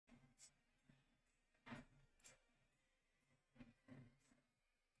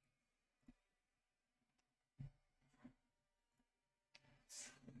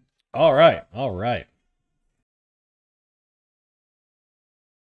All right. All right.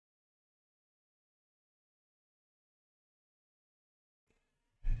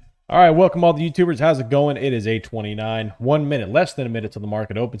 All right. Welcome, all the YouTubers. How's it going? It is 8:29. 1 minute, less than a minute till the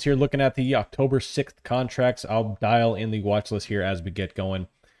market opens here. Looking at the October 6th contracts. I'll dial in the watch list here as we get going.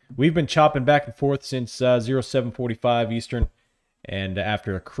 We've been chopping back and forth since 07:45 Eastern. And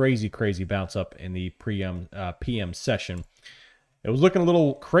after a crazy, crazy bounce up in the PM session, it was looking a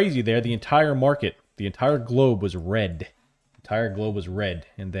little crazy there. The entire market, the entire globe was red. The entire globe was red.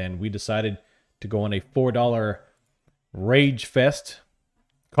 And then we decided to go on a $4 rage fest.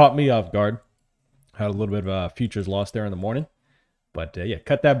 Caught me off guard. Had a little bit of a futures loss there in the morning. But yeah,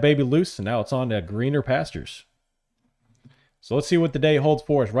 cut that baby loose, and now it's on to greener pastures. So let's see what the day holds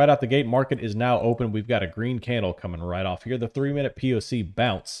for us. Right out the gate, market is now open. We've got a green candle coming right off here. The 3-minute POC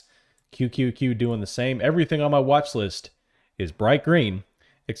bounce. QQQ doing the same. Everything on my watch list is bright green,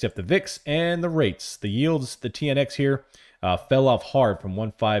 except the VIX and the rates. The yields, the TNX here, fell off hard from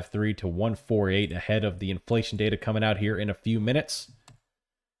 153 to 148 ahead of the inflation data coming out here in a few minutes.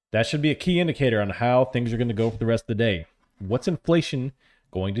 That should be a key indicator on how things are going to go for the rest of the day. What's inflation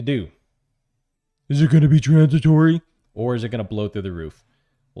going to do? Is it going to be transitory? Or is it going to blow through the roof?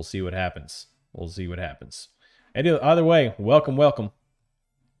 We'll see what happens. We'll see what happens. Either way, welcome, welcome.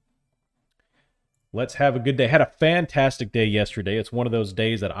 Let's have a good day. Had a fantastic day yesterday. It's one of those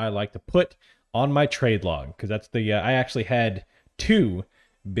days that I like to put on my trade log because that's the I actually had 2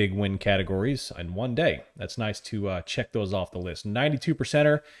 big win categories in one day. That's nice to check those off the list. 92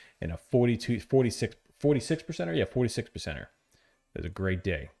 percenter and a 46 percenter. Yeah, 46 percenter. It was a great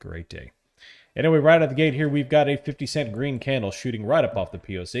day. Great day. Anyway, right out the gate here, we've got a 50-cent green candle shooting right up off the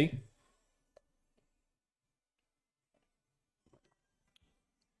POC.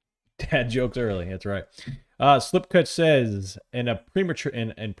 Dad jokes early. That's right. Slipcut says in a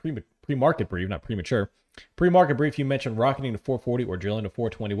pre-market brief, not premature. Pre-market brief, you mentioned rocketing to 440 or drilling to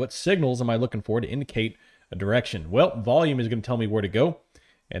 420. What signals am I looking for to indicate a direction? Well, volume is going to tell me where to go,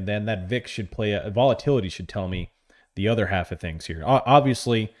 and then that VIX should play volatility should tell me the other half of things here.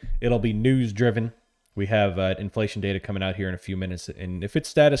 Obviously, it'll be news driven. We have inflation data coming out here in a few minutes, and if it's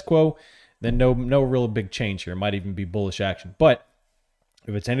status quo, then no real big change here. It might even be bullish action, but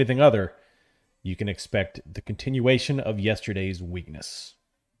if it's anything other, you can expect the continuation of yesterday's weakness.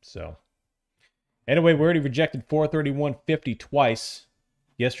 So anyway, we already rejected 431.50 twice.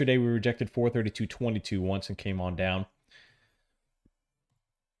 Yesterday, we rejected 432.22 once and came on down.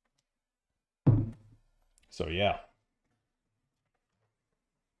 So, yeah.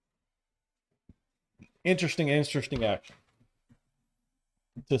 Interesting action,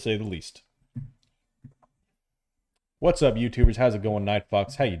 to say the least. What's up, YouTubers? How's it going, Night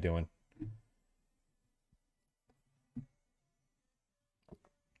Fox? How you doing?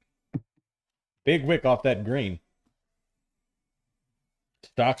 Big wick off that green.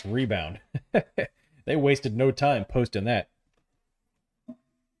 Stocks rebound. They wasted no time posting that.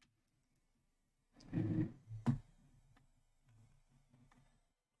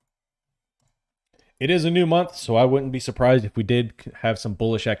 It is a new month, so I wouldn't be surprised if we did have some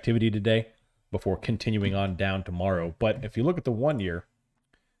bullish activity today before continuing on down tomorrow. But if you look at the 1 year,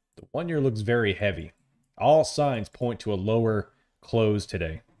 the 1 year looks very heavy. All signs point to a lower close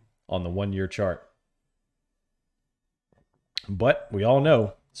today on the 1 year chart. But we all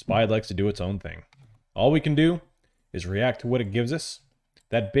know SPY likes to do its own thing. All we can do is react to what it gives us.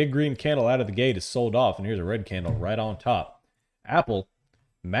 That big green candle out of the gate is sold off, and here's a red candle right on top. Apple,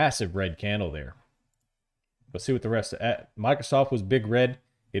 massive red candle there. Let's see what the rest of Microsoft was big red.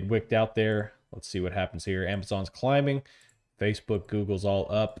 It wicked out there. Let's see what happens here. Amazon's climbing. Facebook, Google's all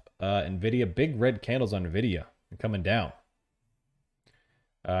up. Nvidia, big red candles on Nvidia and coming down.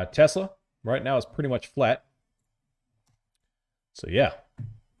 Tesla right now is pretty much flat. So yeah.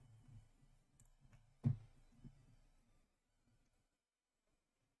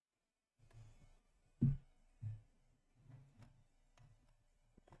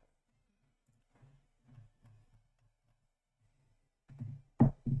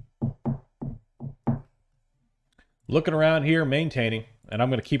 Looking around here, maintaining, and I'm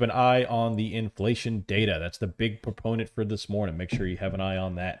going to keep an eye on the inflation data. That's the big proponent for this morning. Make sure you have an eye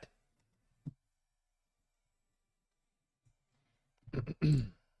on that.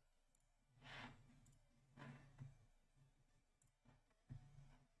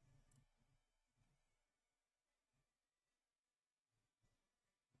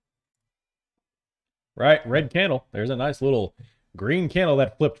 Right, red candle. There's a nice little green candle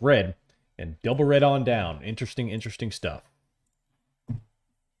that flipped red and double red on down. Interesting stuff.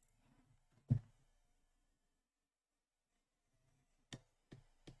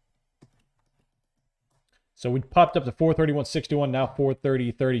 So we popped up to 431.61, now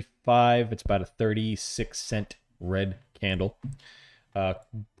 430.35. It's about a 36-cent red candle.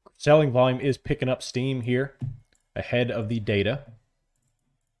 Selling volume is picking up steam here ahead of the data.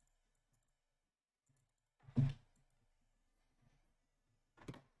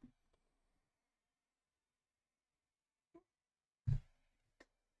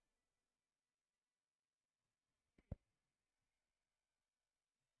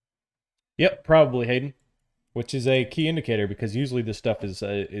 Yep, probably, Hayden, which is a key indicator because usually this stuff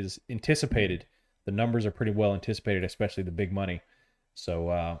is anticipated. The numbers are pretty well anticipated, especially the big money.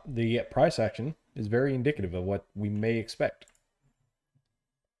 So the price action is very indicative of what we may expect.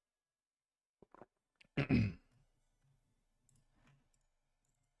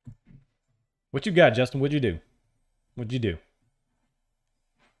 What you got, Justin? What'd you do? What'd you do?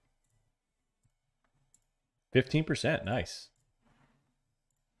 15%. Nice.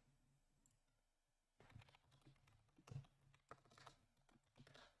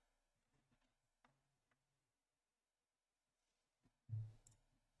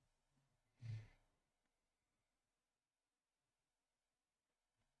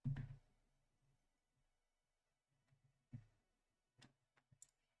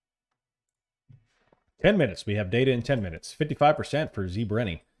 Ten minutes. We have data in 10 minutes. 55% for Z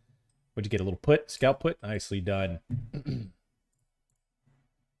Brenny. What'd you get? A little put? Scalp put? Nicely done.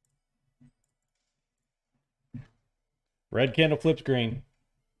 Red candle flips green.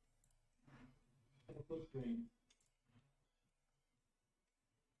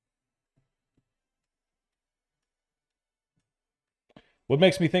 What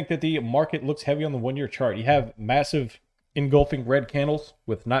makes me think that the market looks heavy on the 1-year chart? You have massive engulfing red candles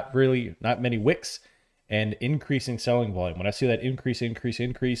with not many wicks and increasing selling volume. When I see that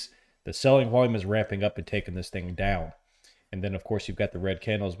increase, the selling volume is ramping up and taking this thing down. And then, of course, you've got the red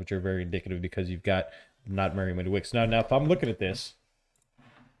candles, which are very indicative because you've got not very many wicks. Now, if I'm looking at this,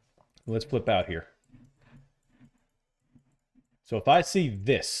 let's flip out here. So if I see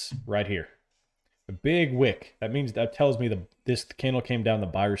this right here, a big wick, that tells me this candle came down, the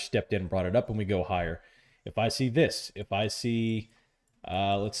buyer stepped in and brought it up, and we go higher. If I see this, if I see,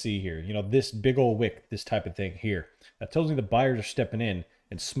 let's see here, this big old wick, this type of thing here, that tells me the buyers are stepping in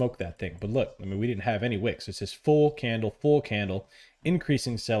and smoke that thing. But look, we didn't have any wicks. It's just full candle,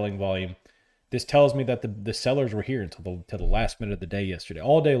 increasing selling volume. This tells me that the sellers were here until the last minute of the day yesterday,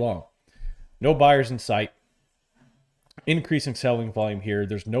 all day long. No buyers in sight. Increasing selling volume here.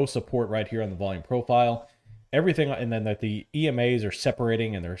 There's no support right here on the volume profile. Everything, and then that the EMAs are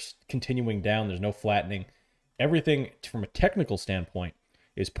separating and they're continuing down. There's no flattening. Everything from a technical standpoint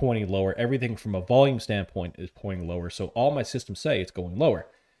is pointing lower. Everything from a volume standpoint is pointing lower. So all my systems say it's going lower.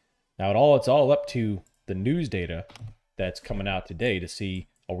 Now it's all up to the news data that's coming out today to see,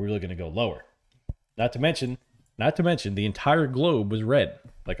 are we really going to go lower? Not to mention the entire globe was red.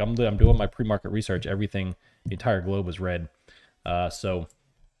 Like I'm doing my pre-market research, everything, the entire globe was red. So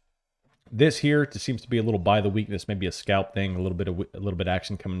this here just seems to be a little buy the weakness, maybe a scalp thing, a little bit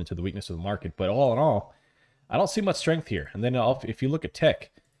action coming into the weakness of the market. But all in all, I don't see much strength here. And then if you look at tech,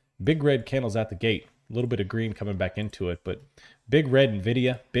 big red candles at the gate, a little bit of green coming back into it, but big red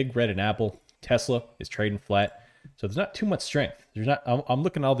Nvidia, big red in Apple, Tesla is trading flat. So there's not too much strength. I'm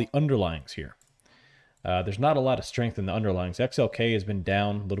looking at all the underlyings here. There's not a lot of strength in the underlyings. XLK has been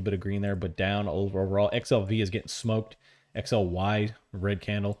down, a little bit of green there, but down overall. XLV is getting smoked. XLY, red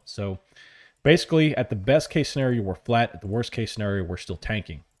candle. So basically, at the best case scenario, we're flat. At the worst case scenario, we're still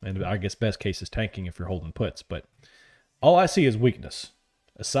tanking. And I guess best case is tanking if you're holding puts. But all I see is weakness.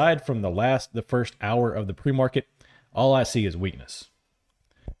 Aside from the first hour of the pre-market, all I see is weakness.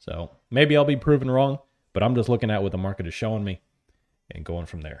 So maybe I'll be proven wrong, but I'm just looking at what the market is showing me and going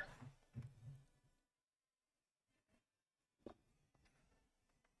from there.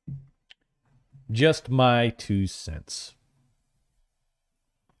 Just my 2 cents.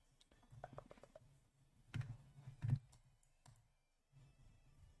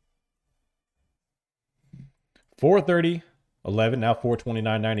 $430.11, now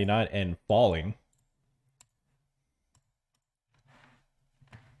 $429.99 and falling.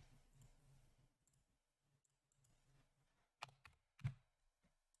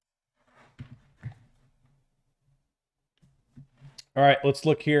 All right, let's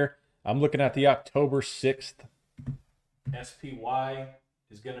look here. I'm looking at the October 6th. SPY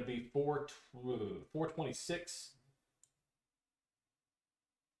is going to be 426.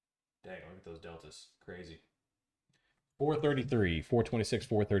 Dang, look at those deltas. Crazy. 433, 426,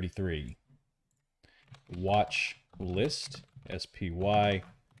 433. Watch list, SPY,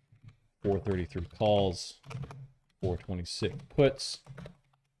 433 calls, 426 puts.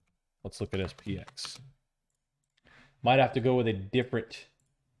 Let's look at SPX. Might have to go with a different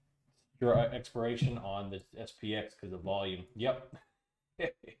expiration on the SPX because of volume. Yep.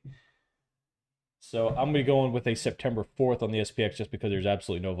 So I'm going to go in with a September 4th on the SPX just because there's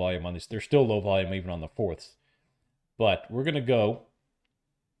absolutely no volume on this. There's still low volume even on the 4th. But we're going to go.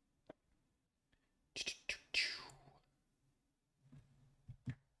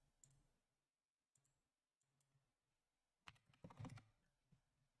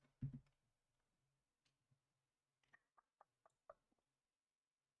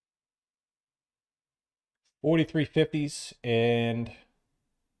 $43.50s and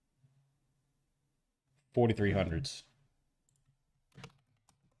 $43.00s.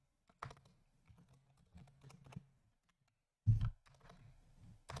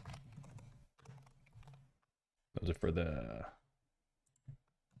 Those are for the...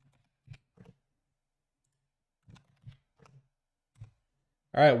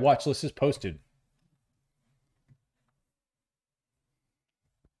 All right, watch list is posted.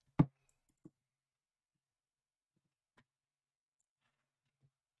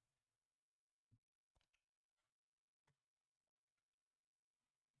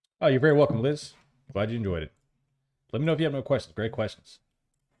 Oh, you're very welcome, Liz. Glad you enjoyed it. Let me know if you have no questions. Great questions.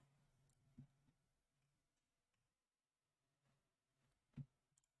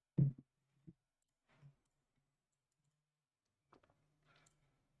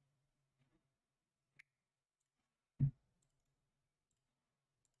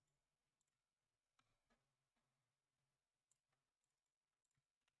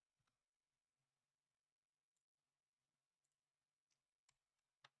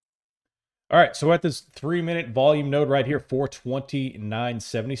 All right, so at this 3-minute volume node right here,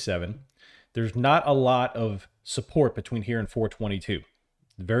 429.77, there's not a lot of support between here and 422.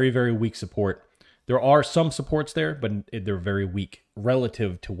 Very, very weak support. There are some supports there, but they're very weak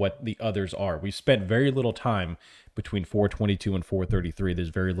relative to what the others are. We've spent very little time between 422 and 433. There's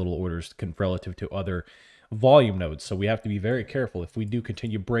very little orders relative to other volume nodes. So we have to be very careful. If we do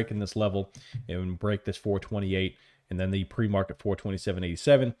continue breaking this level and break this 428 and then the pre-market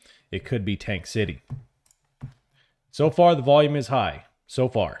 427.87, it could be Tank City. So far, the volume is high. So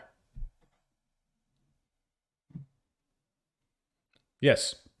far.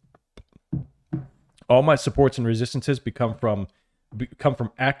 Yes. All my supports and resistances come from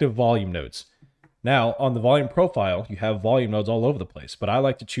active volume nodes. Now, on the volume profile, you have volume nodes all over the place, but I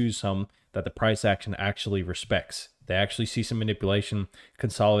like to choose some that the price action actually respects. They actually see some manipulation,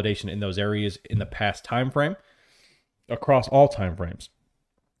 consolidation in those areas in the past time frame, across all time frames.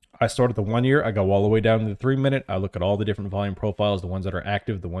 I started the 1 year, I go all the way down to the 3-minute. I look at all the different volume profiles, the ones that are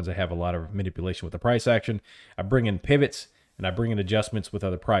active, the ones that have a lot of manipulation with the price action. I bring in pivots and I bring in adjustments with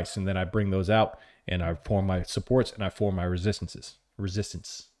other price, and then I bring those out and I form my supports and I form my resistance.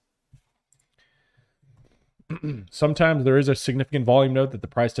 Sometimes there is a significant volume node that the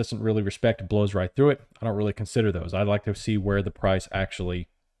price doesn't really respect, blows right through it. I don't really consider those. I like to see where the price actually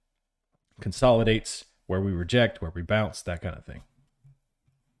consolidates, where we reject, where we bounce, that kind of thing.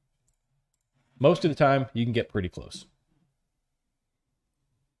 Most of the time, you can get pretty close.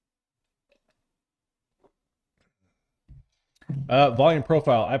 Volume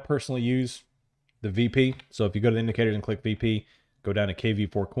profile, I personally use the VP. So if you go to the indicators and click VP, go down to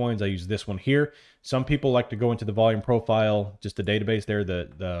KV4 coins. I use this one here. Some people like to go into the volume profile, just the database there,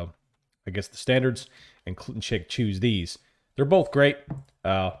 I guess the standards, and choose these. They're both great.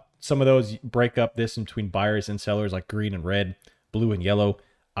 Some of those break up this in between buyers and sellers, like green and red, blue and yellow.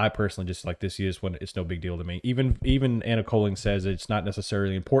 I personally just like this use one. It's no big deal to me. Even Anna Coling says it's not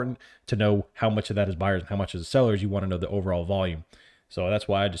necessarily important to know how much of that is buyers and how much is sellers. You want to know the overall volume. So that's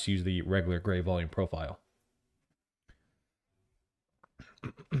why I just use the regular gray volume profile.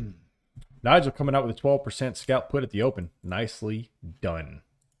 Nigel coming out with a 12% scalp put at the open. Nicely done.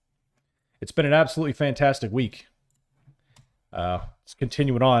 It's been an absolutely fantastic week. It's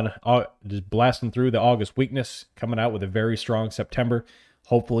continuing on, just blasting through the August weakness, coming out with a very strong September.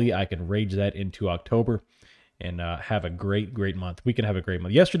 Hopefully, I can rage that into October and have a great month. We can have a great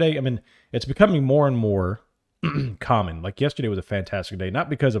month. Yesterday, I mean, it's becoming more and more common. Like yesterday was a fantastic day, not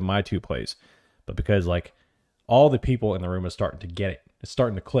because of my 2 plays, but because like all the people in the room are starting to get it. It's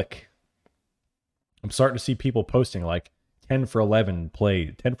starting to click. I'm starting to see people posting like 10 for 11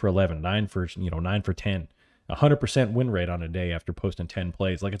 play, 10 for 11, 9 for 9 for 10, 100% win rate on a day after posting 10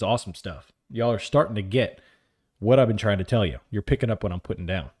 plays. Like it's awesome stuff. Y'all are starting to get what I've been trying to tell you. You're picking up what I'm putting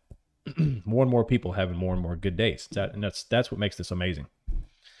down. More and more people having more and more good days. That's what makes this amazing.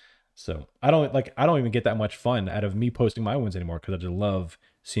 So I don't even get that much fun out of me posting my wins anymore because I just love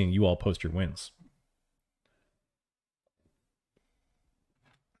seeing you all post your wins.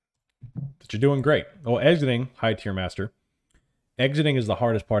 But you're doing great. Well, exiting, high tier master. Exiting is the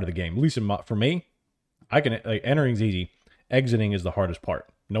hardest part of the game. At least for me, I can like entering's easy. Exiting is the hardest part.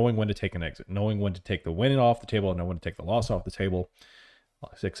 Knowing when to take an exit, knowing when to take the win off the table, and knowing when to take the loss off the table,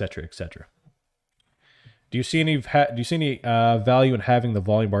 etc., etc. Do you see any value in having the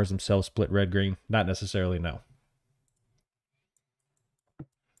volume bars themselves split red green? Not necessarily. No.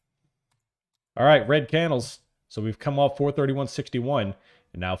 All right, red candles. So we've come off 431.61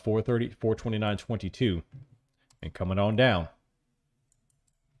 and now 429.22 and coming on down.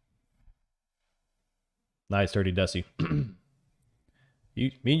 Nice, Dirty Dusty.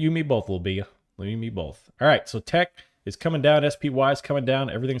 me both, little B. Me both. All right, so tech is coming down. SPY is coming down.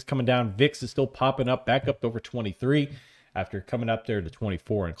 Everything's coming down. VIX is still popping up, back up to over 23 after coming up there to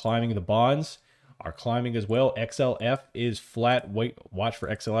 24 and climbing. The bonds are climbing as well. XLF is flat. Watch for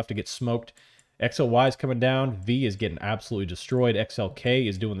XLF to get smoked. XLY is coming down. V is getting absolutely destroyed. XLK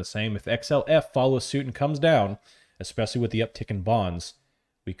is doing the same. If XLF follows suit and comes down, especially with the uptick in bonds,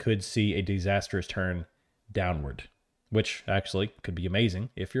 we could see a disastrous turn downward, which actually could be amazing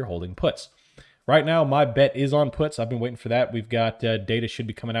if you're holding puts. Right now, my bet is on puts. I've been waiting for that. We've got data should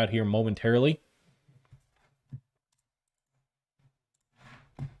be coming out here momentarily.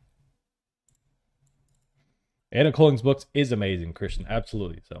 Anna Collins' books is amazing, Christian.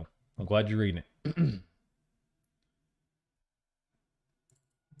 Absolutely. So I'm glad you're reading it.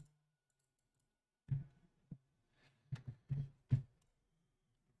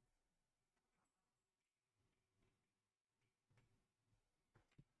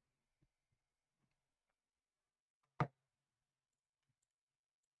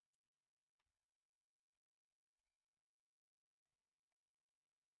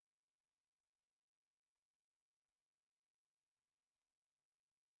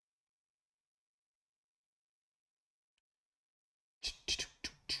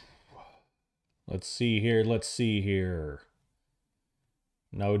 Let's see here. Let's see here.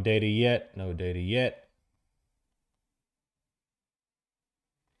 No data yet. No data yet.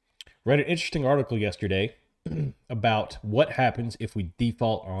 Read an interesting article yesterday about what happens if we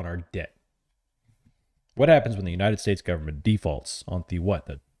default on our debt. What happens when the United States government defaults on the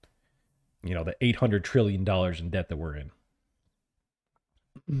 $800 trillion in debt that we're in?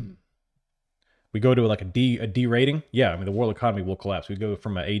 We go to like a D rating. Yeah, I mean the world economy will collapse. We go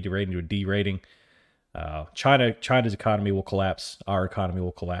from an A rating to a D rating. China's economy will collapse. Our economy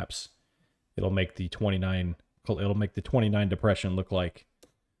will collapse. It'll make the 29 depression look like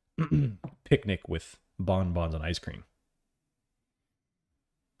picnic with bonbons and ice cream.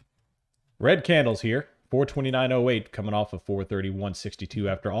 Red candles here. 429.08 coming off of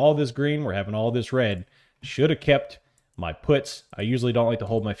 431.62. After all this green, we're having all this red. Should have kept my puts. I usually don't like to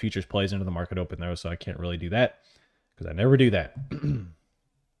hold my futures plays into the market open though, so I can't really do that because I never do that.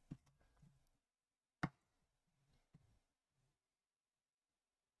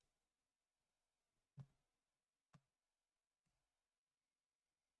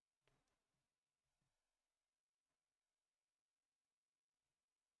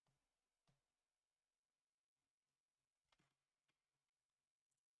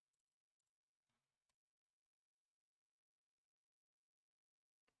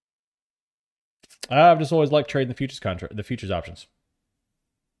 I've just always liked trading the futures options.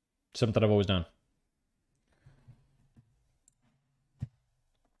 Something I've always done.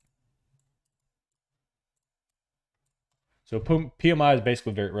 So PMI is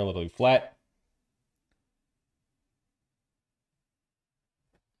basically relatively flat.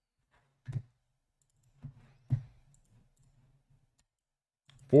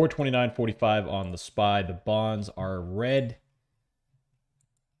 $429.45 on the SPY. The bonds are red.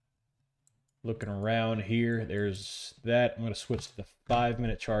 Looking around here, there's that. I'm going to switch to the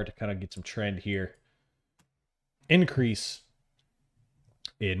 5-minute chart to kind of get some trend here. Increase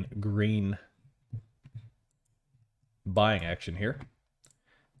in green buying action here.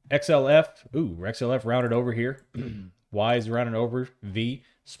 XLF, XLF rounded over here. Y is rounded over. V,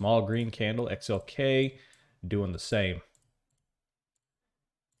 small green candle. XLK doing the same.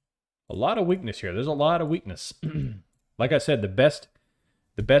 A lot of weakness here. There's a lot of weakness. Like I said, the best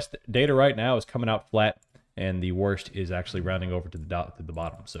data right now is coming out flat, and the worst is actually rounding over to the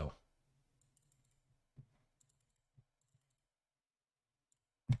bottom. So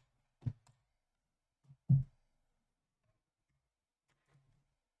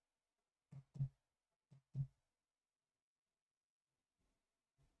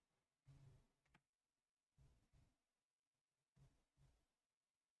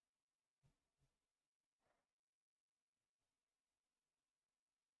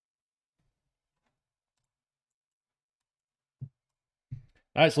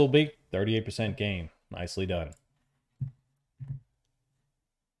Nice little beat. 38% gain. Nicely done.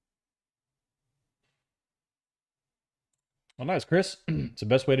 Well, nice, Chris. It's the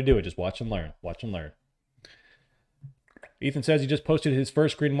best way to do it. Just watch and learn. Watch and learn. Ethan says he just posted his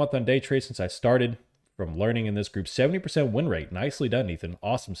first green month on day trade since I started from learning in this group. 70% win rate. Nicely done, Ethan.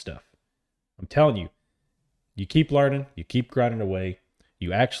 Awesome stuff. I'm telling you, you keep learning, you keep grinding away.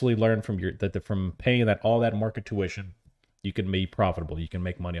 You actually learn from from paying all that market tuition. You can be profitable. You can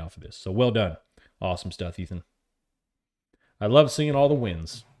make money off of this. So well done. Awesome stuff, Ethan. I love seeing all the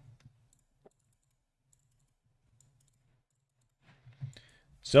wins.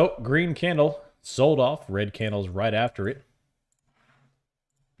 So green candle sold off. Red candles right after it.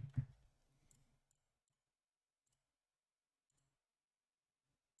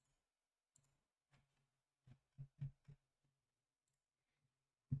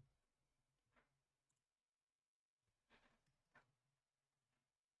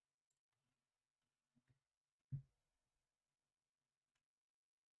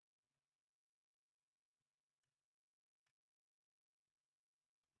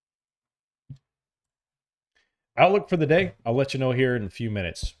 Outlook for the day, I'll let you know here in a few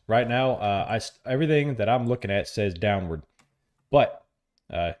minutes. Right now, everything that I'm looking at says downward, but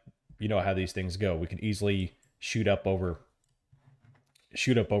you know how these things go. We could easily shoot up over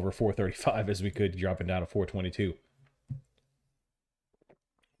 435 as we could dropping down to 422.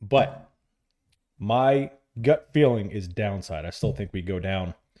 But my gut feeling is downside. I still think we go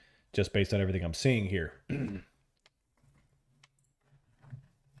down just based on everything I'm seeing here.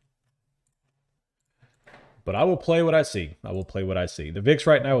 But I will play what I see. I will play what I see. The VIX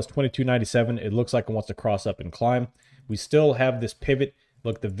right now is 22.97. It looks like it wants to cross up and climb. We still have this pivot.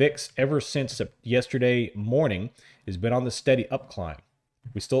 Look, the VIX ever since yesterday morning has been on the steady up climb.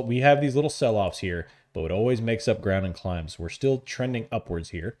 We have these little sell-offs here, but it always makes up ground and climbs. We're still trending upwards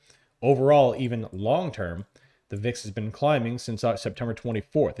here. Overall, even long term, the VIX has been climbing since September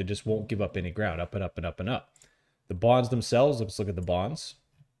 24th. It just won't give up any ground, up and up and up and up. The bonds themselves, let's look at the bonds.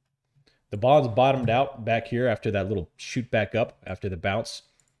 The bonds bottomed out back here after that little shoot back up after the bounce.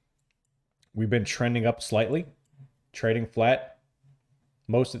 We've been trending up slightly, trading flat.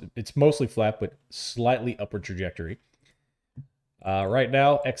 It's mostly flat, but slightly upward trajectory. Right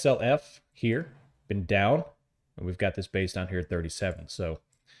now, XLF here, been down, and we've got this base down here at 37. So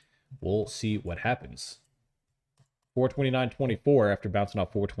we'll see what happens. 429.24 after bouncing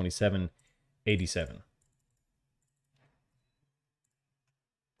off 427.87.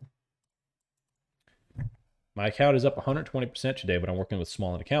 My account is up 120% today, but I'm working with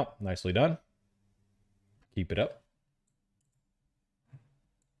small an account. Nicely done. Keep it up.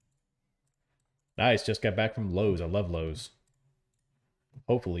 Nice. Just got back from Lowe's. I love Lowe's.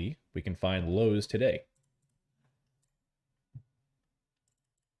 Hopefully, we can find Lowe's today.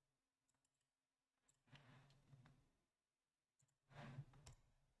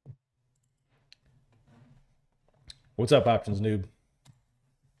 What's up, Options Noob?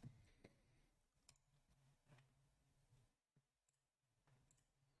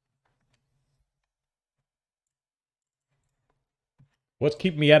 What's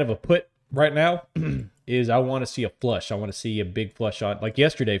keeping me out of a put right now is I want to see a flush. I want to see a big flush on, like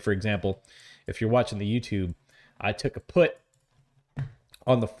yesterday, for example. If you're watching the YouTube, I took a put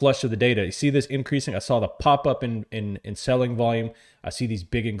on the flush of the data. You see this increasing? I saw the pop up in selling volume. I see these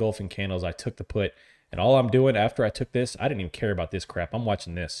big engulfing candles. I took the put, and all I'm doing after I took this, I didn't even care about this crap. I'm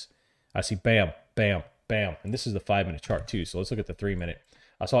watching this. I see bam, bam, bam, and this is the 5-minute chart too. So let's look at the 3-minute.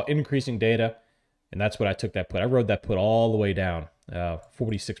 I saw increasing data, and that's what I took that put. I rode that put all the way down,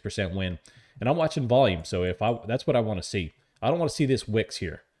 46% win, and I'm watching volume. So that's what I want to see. I don't want to see this wicks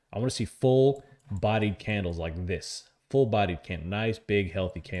here. I want to see full-bodied candles like this. Full-bodied candle, nice, big,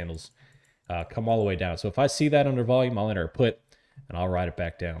 healthy candles come all the way down. So if I see that under volume, I'll enter a put, and I'll ride it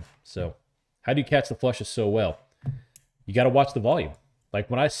back down. So how do you catch the flushes so well? You got to watch the volume. Like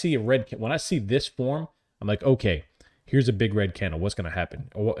when I see when I see this form, I'm like, okay, here's a big red candle. What's going to happen?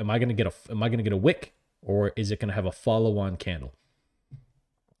 Or am I going to get a wick, or is it going to have a follow-on candle?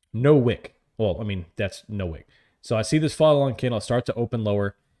 No wick. Well, I mean, that's no wick. So I see this follow-on candle start to open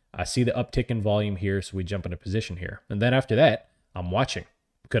lower. I see the uptick in volume here, so we jump into position here. And then after that, I'm watching.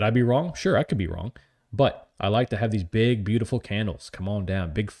 Could I be wrong? Sure, I could be wrong. But I like to have these big, beautiful candles. Come on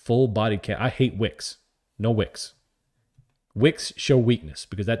down. Big, full-bodied candle. I hate wicks. No wicks. Wicks show weakness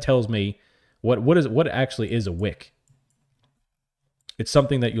because that tells me what actually is a wick. It's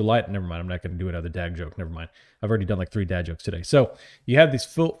something that you light. Never mind. I'm not going to do another dad joke. Never mind. I've already done like 3 dad jokes today. So you have these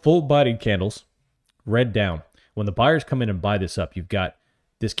full-bodied candles, red down. When the buyers come in and buy this up, you've got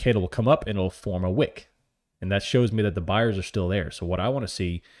this candle will come up and it'll form a wick. And that shows me that the buyers are still there. So what I want to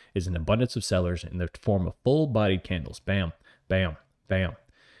see is an abundance of sellers in the form of full-bodied candles. Bam, bam, bam.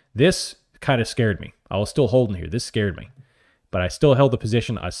 This kind of scared me. I was still holding here. This scared me. But I still held the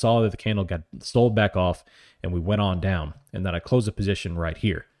position. I saw that the candle got sold back off, and we went on down. And then I closed the position right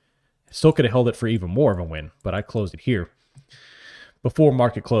here. Still could have held it for even more of a win, but I closed it here before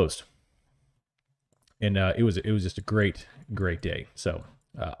market closed. And it was just a great day. So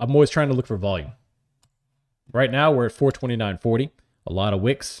I'm always trying to look for volume. Right now we're at 429.40. A lot of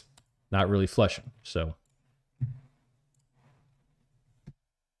wicks, not really flushing. So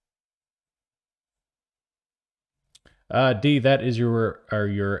D, that is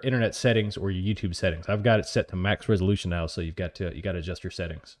your internet settings or your YouTube settings. I've got it set to max resolution now, so you got to adjust your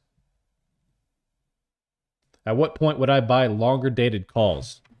settings. At what point would I buy longer dated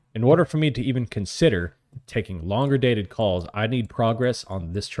calls? In order for me to even consider taking longer dated calls, I need progress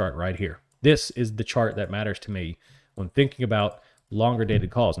on this chart right here. This is the chart that matters to me when thinking about longer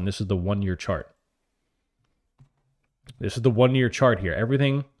dated calls, and this is the 1 year chart. This is the 1 year chart here.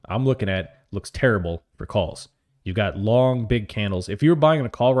 Everything I'm looking at looks terrible for calls. You've got long, big candles. If you're buying a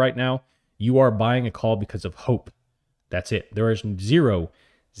call right now, you are buying a call because of hope. That's it. There is zero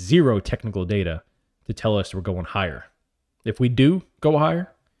technical data to tell us we're going higher. If we do go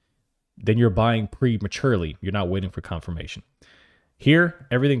higher, then you're buying prematurely. You're not waiting for confirmation. Here,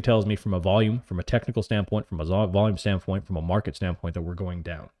 everything tells me from a technical standpoint, from a volume standpoint, from a market standpoint, that we're going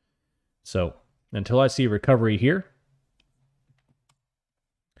down. So until I see a recovery here,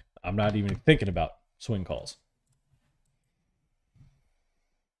 I'm not even thinking about swing calls.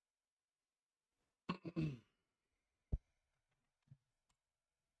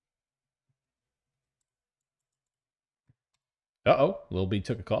 Lil B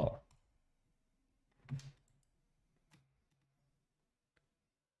took a call.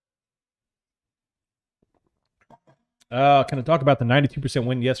 Can I talk about the 92%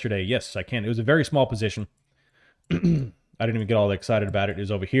 win yesterday? Yes, I can. It was a very small position. I didn't even get all that excited about it. It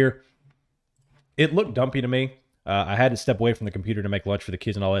was over here. It looked dumpy to me. I had to step away from the computer to make lunch for the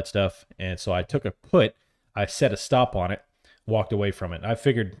kids and all that stuff. And so I took a put. I set a stop on it, walked away from it. I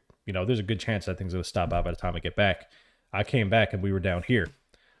figured, there's a good chance that thing's going to stop out by the time I get back. I came back and we were down here.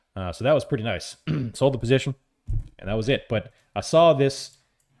 So that was pretty nice. Sold the position, and that was it. But I saw this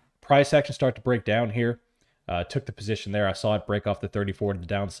price action start to break down here. Took the position there. I saw it break off the 34 to the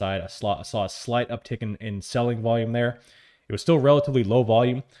downside. I saw a slight uptick in selling volume there. It was still relatively low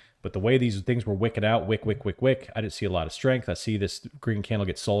volume, but the way these things were wicking out, wick, I didn't see a lot of strength. I see this green candle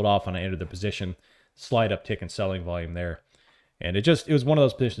get sold off and I entered the position. Slight uptick in selling volume there. And it was one of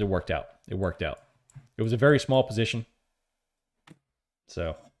those positions that worked out. It worked out. It was a very small position.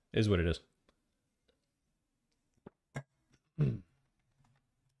 So, it is what it is.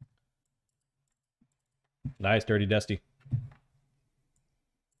 Nice, Dirty Dusty.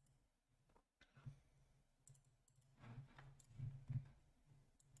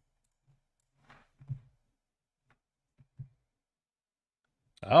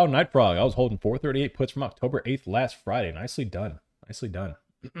 Oh, Night Frog. I was holding 438 puts from October 8th last Friday. Nicely done. Nicely done.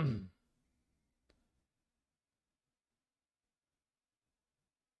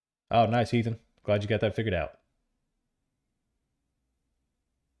 Oh, nice, Ethan. Glad you got that figured out.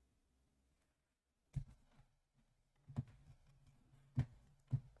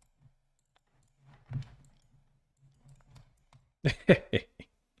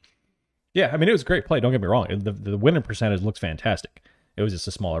 Yeah, I mean, it was a great play. Don't get me wrong. The winning percentage looks fantastic. It was just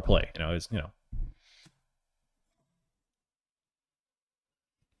a smaller play. I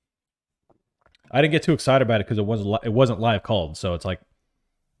didn't get too excited about it because it wasn't live called. So it's like,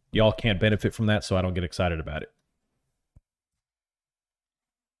 y'all can't benefit from that, so I don't get excited about it.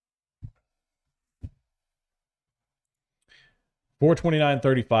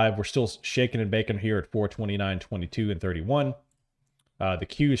 $429.35. We're still shaking and baking here at $429.22 and 31. The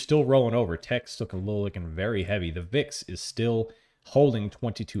Q is still rolling over. Tech's looking very heavy. The VIX is still holding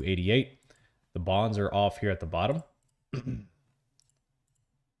 22.88. The bonds are off here at the bottom.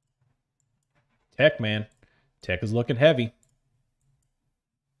 Tech, man. Tech is looking heavy.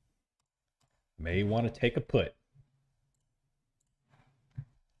 May want to take a put.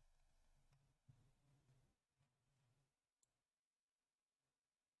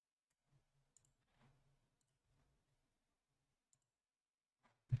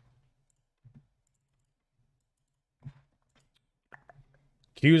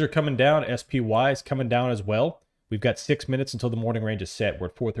 Qs are coming down. SPY is coming down as well. We've got 6 minutes until the morning range is set. We're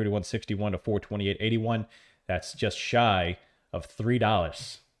at 431.61 to 428.81. That's just shy of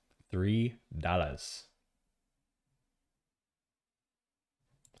 $3. $3.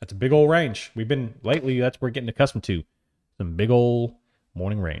 That's a big old range. We've been lately, that's what we're getting accustomed to. Some big old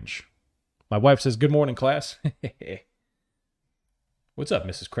morning range. My wife says, good morning, class. What's up,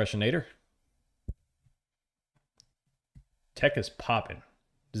 Mrs. Crushinator? Tech is popping.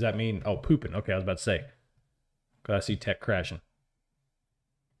 Does that mean, oh, pooping? Okay, I was about to say. Because I see tech crashing.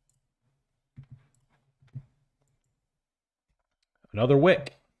 Another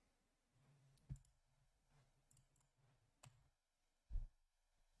wick.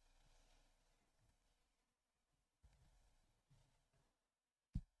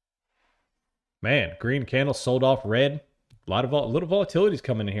 Man, green candle sold off red. A lot of little volatility's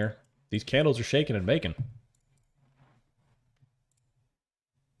coming in here. These candles are shaking and baking.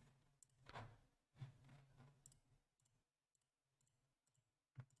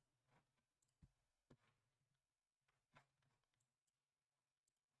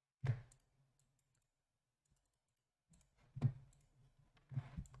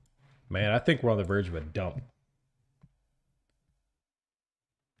 Man, I think we're on the verge of a dump.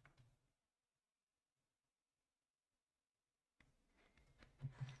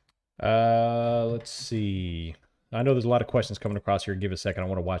 Let's see. I know there's a lot of questions coming across here. Give it a second. I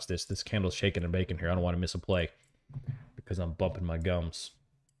want to watch this. This candle's shaking and baking here. I don't want to miss a play because I'm bumping my gums.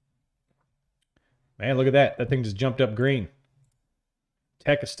 Man, look at that. That thing just jumped up green.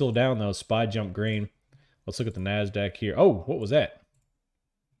 Tech is still down, though. SPY jumped green. Let's look at the NASDAQ here. Oh, what was that?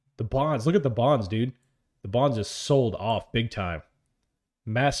 The bonds. Look at the bonds, dude. The bonds just sold off big time.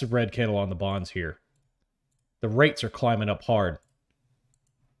 Massive red candle on the bonds here. The rates are climbing up hard.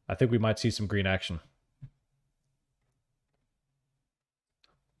 I think we might see some green action.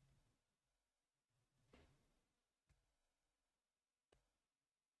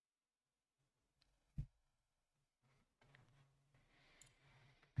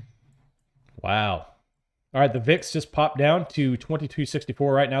 Wow. All right, the VIX just popped down to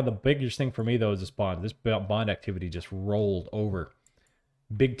 2264 right now. The biggest thing for me, though, is this bond. This bond activity just rolled over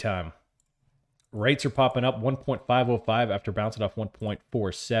big time. Rates are popping up 1.505 after bouncing off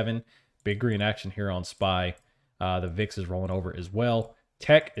 1.47. Big green action here on SPY. The VIX is rolling over as well.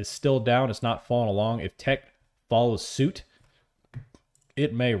 Tech is still down. It's not falling along. If tech follows suit,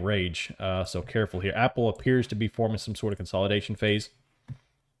 it may rage. So careful here. Apple appears to be forming some sort of consolidation phase.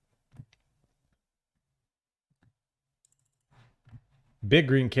 Big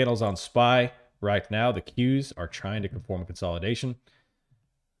green candles on SPY right now. The Qs are trying to perform a consolidation.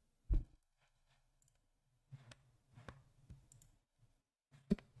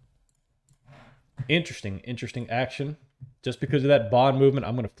 Interesting action. Just because of that bond movement,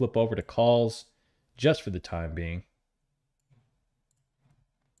 I'm going to flip over to calls just for the time being.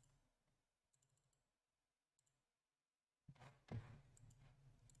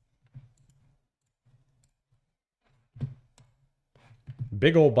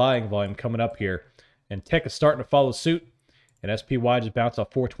 Big old buying volume coming up here. And tech is starting to follow suit. And SPY just bounced off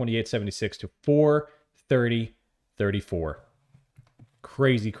 428.76 to 430.34.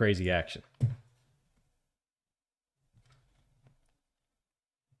 Crazy action.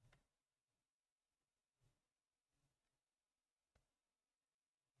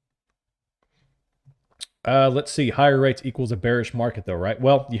 Let's see. Higher rates equals a bearish market, though, right?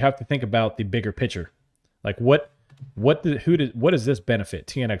 Well, you have to think about the bigger picture. Like, what does this benefit?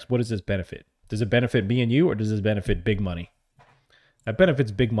 TNX, what does this benefit? Does it benefit me and you, or does this benefit big money? That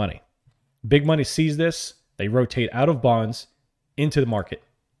benefits big money. Big money sees this. They rotate out of bonds into the market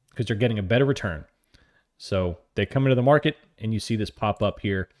because they're getting a better return. So they come into the market, and you see this pop up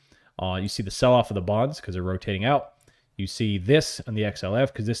here. You see the sell-off of the bonds because they're rotating out. You see this on the XLF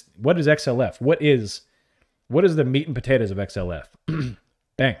because this. What is XLF? What is the meat and potatoes of XLF?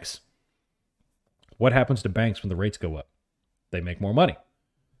 Banks. What happens to banks when the rates go up? They make more money.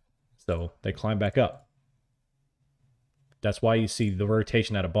 So they climb back up. That's why you see the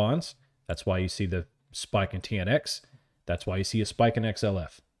rotation out of bonds. That's why you see the spike in TNX. That's why you see a spike in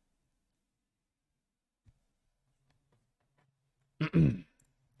XLF.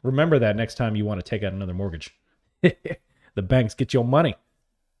 Remember that next time you want to take out another mortgage. The banks get your money.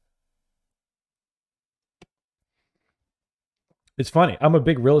 It's funny. I'm a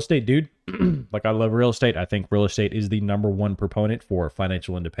big real estate dude. Like, I love real estate. I think real estate is the #1 proponent for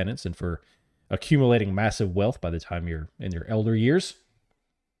financial independence and for accumulating massive wealth by the time you're in your elder years.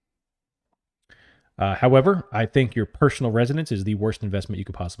 However, I think your personal residence is the worst investment you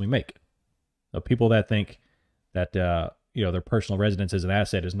could possibly make. People that think that their personal residence is an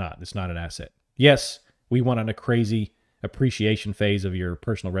asset is not. It's not an asset. Yes, we went on a crazy appreciation phase of your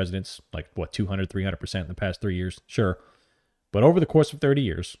personal residence, like what, 200, 300% in the past 3 years. Sure. But over the course of 30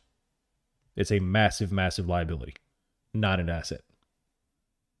 years, it's a massive liability, not an asset.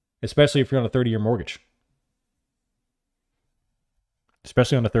 especially if you're on a 30-year mortgage.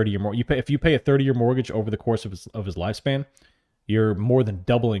 Especially on a 30-year mortgage. If you pay a 30-year mortgage over the course of his lifespan, you're more than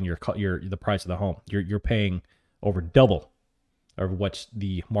doubling the price of the home. You're paying over double of what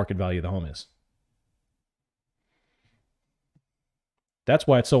the market value of the home is. That's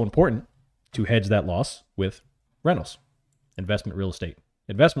why it's so important to hedge that loss with rentals, investment real estate.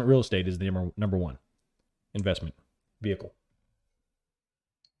 Investment real estate is the number one investment vehicle.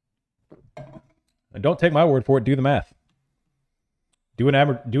 And don't take my word for it. Do the math. Do an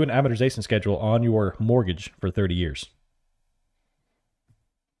amortization schedule on your mortgage for 30 years.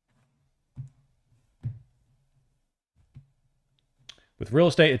 With real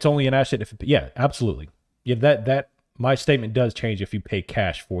estate, it's only an asset if, yeah, absolutely. Yeah, that my statement does change if you pay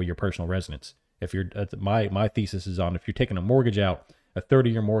cash for your personal residence. If you're my thesis is on if you're taking a mortgage out, a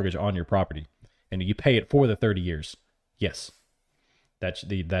 30-year mortgage on your property, and you pay it for the 30 years, yes, that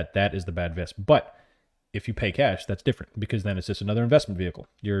is the bad vest. But if you pay cash, that's different because then it's just another investment vehicle.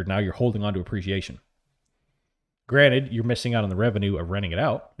 You're holding on to appreciation. Granted, you're missing out on the revenue of renting it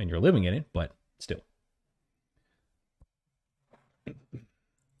out and you're living in it, but still.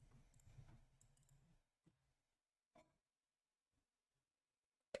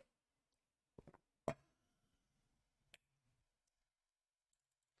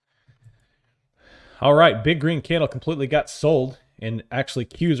 All right, big green candle completely got sold, and actually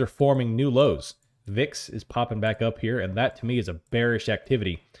Qs are forming new lows. VIX is popping back up here, and that to me is a bearish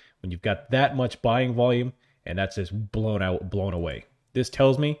activity when you've got that much buying volume and that's just blown away. This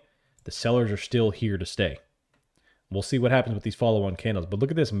tells me the sellers are still here to stay. We'll see what happens with these follow-on candles, but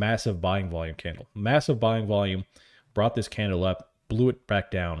look at this massive buying volume candle. Massive buying volume brought this candle up, blew it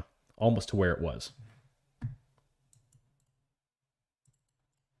back down almost to where it was.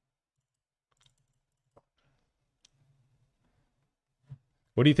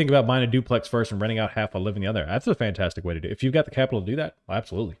 What do you think about buying a duplex first and renting out half while living the other? That's a fantastic way to do it. If you've got the capital to do that,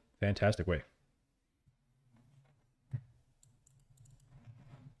 absolutely. Fantastic way.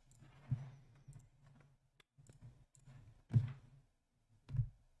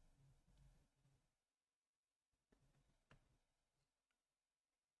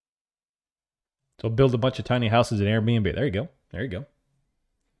 So build a bunch of tiny houses in Airbnb. There you go. There you go.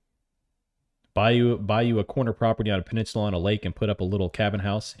 Buy you a corner property on a peninsula on a lake and put up a little cabin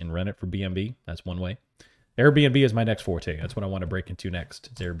house and rent it for B&B. That's one way. Airbnb is my next forte. That's what I want to break into next.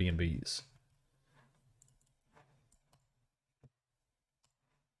 It's Airbnbs.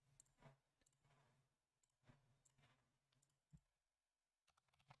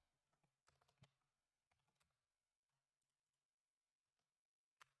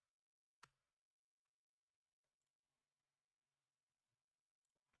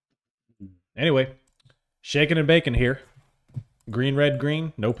 Anyway, shaking and baking here. Green, red,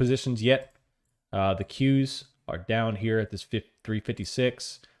 green. No positions yet. The Qs are down here at this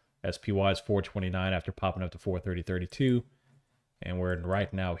 356. SPY is 429 after popping up to 430.32. And we're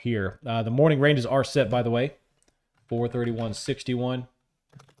right now here. The morning ranges are set, by the way. 431.61.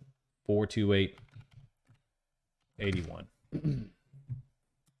 428.81.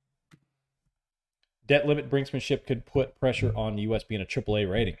 Debt limit brinksmanship could put pressure on the U.S. being a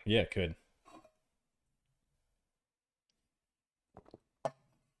AAA rating. Yeah, it could.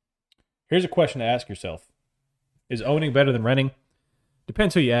 Here's a question to ask yourself. Is owning better than renting?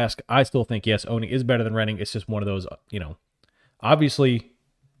 Depends who you ask. I still think, yes, owning is better than renting. It's just one of those, obviously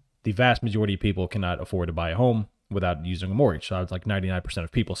the vast majority of people cannot afford to buy a home without using a mortgage. So it's like 99%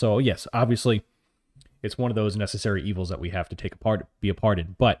 of people. So yes, obviously it's one of those necessary evils that we have to be a part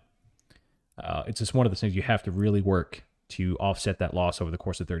in. But it's just one of those things you have to really work to offset that loss over the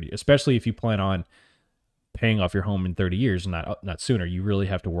course of 30, especially if you plan on paying off your home in 30 years and not sooner. You really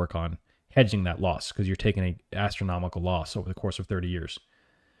have to work on hedging that loss because you're taking an astronomical loss over the course of 30 years.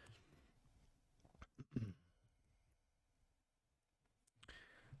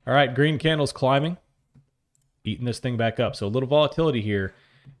 All right, green candles climbing, eating this thing back up. So a little volatility here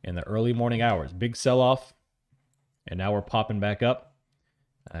in the early morning hours. Big sell-off, and now we're popping back up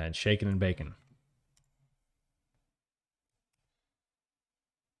and shaking and baking.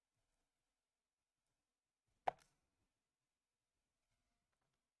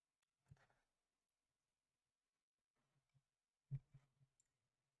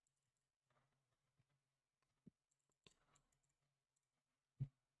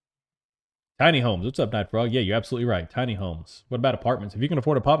 Tiny homes. What's up, Night Frog? Yeah, you're absolutely right. Tiny homes. What about apartments? If you can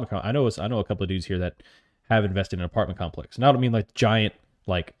afford apartment, I know a couple of dudes here that have invested in an apartment complex. And I don't mean like giant,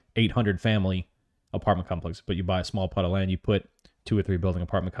 like 800 family apartment complex, but you buy a small plot of land, you put 2 or 3 building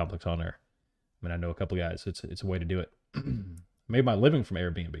apartment complex on there. I mean, I know a couple of guys. It's a way to do it. made my living from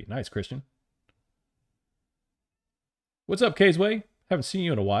Airbnb. Nice, Christian. What's up, Kaysway? Haven't seen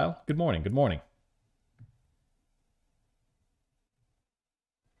you in a while. Good morning. Good morning.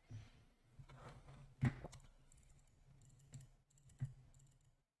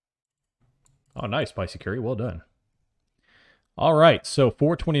 Oh, nice, Spicy Curry. Well done. All right, so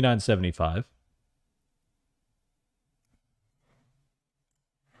 429.75.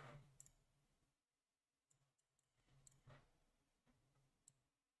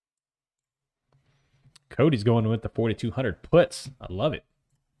 Cody's going with the 4,200 puts. I love it.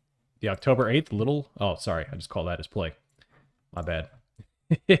 The October 8th, little... Oh, sorry. I just call that as play. My bad.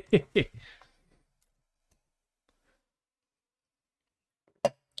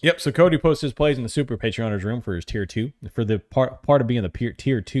 Yep, so Cody posts his plays in the Super Patreoners room for his Tier 2. For the part of being the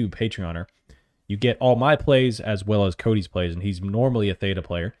Tier 2 Patreoner, you get all my plays as well as Cody's plays, and he's normally a Theta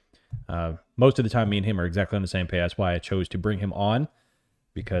player. Most of the time, me and him are exactly on the same page. That's why I chose to bring him on,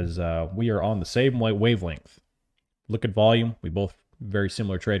 because we are on the same wavelength. Look at volume. We both very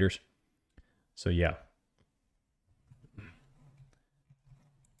similar traders. So, yeah.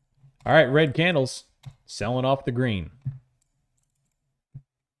 All right, red candles. Selling off the green.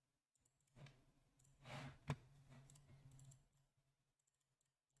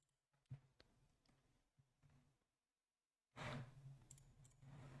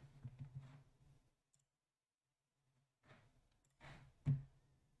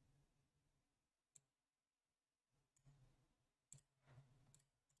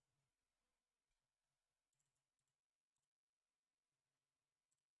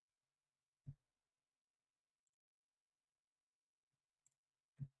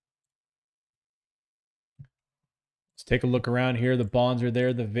 Let's take a look around here. The bonds are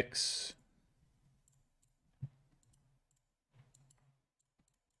there. The VIX.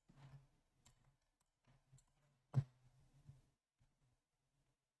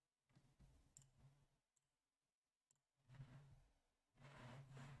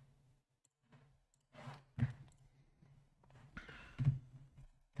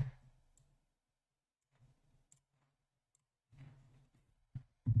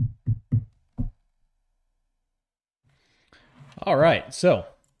 All right, so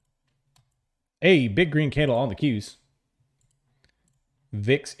a big green candle on the Qs.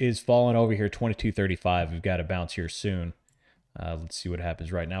 VIX is falling over here, 22.35. We've got to bounce here soon. Let's see what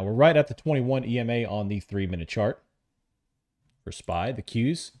happens right now. We're right at the 21 EMA on the 3-minute chart. For SPY, the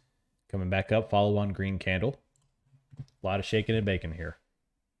Qs coming back up, follow on green candle. A lot of shaking and baking here.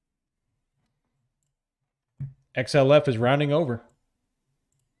 XLF is rounding over.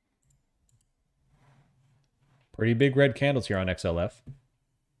 Pretty big red candles here on XLF.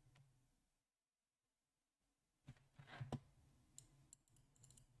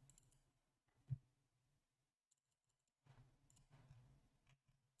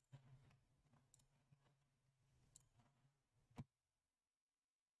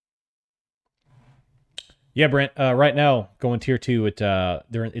 Yeah, Brent. Right now, going tier 2, it's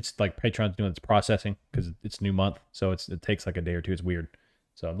like Patreon's doing its processing because it's new month, so it takes like a day or two. It's weird.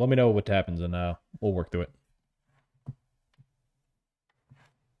 So let me know what happens, and we'll work through it.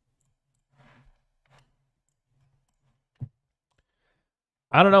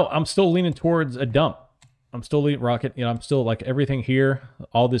 I don't know. I'm still leaning towards a dump. I'm still leaning rocket. You know, I'm still like everything here.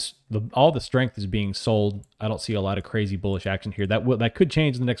 All the strength is being sold. I don't see a lot of crazy bullish action here. That could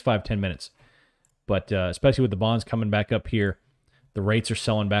change in the next 5-10 minutes. But especially with the bonds coming back up here, the rates are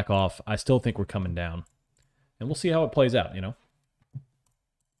selling back off. I still think we're coming down, and we'll see how it plays out. You know.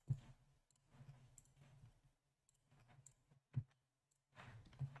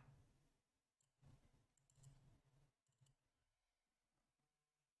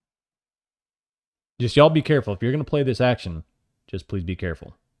 Just y'all be careful. If you're going to play this action, just please be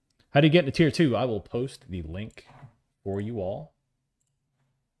careful. How do you get into tier 2? I will post the link for you all.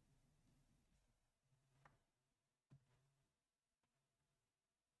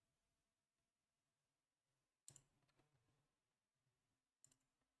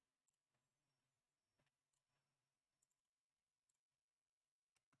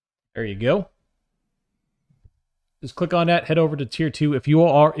 There you go. Just click on that, head over to tier 2. If you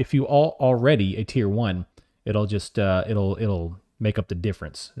are already a tier 1, it'll just it'll make up the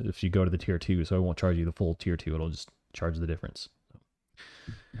difference if you go to the tier 2, so it won't charge you the full tier 2. It'll just charge the difference.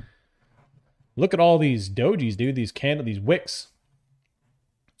 Look at all these dojis, dude. These wicks.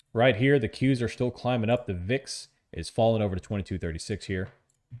 Right here, the Qs are still climbing up. The VIX is falling over to 22.36 here.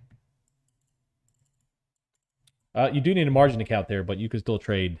 You do need a margin account there, but you can still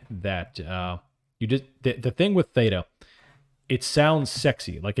trade that. The thing with Theta, it sounds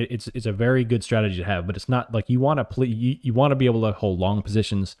sexy. Like it's a very good strategy to have, but it's not. Like you want to play. You want to be able to hold long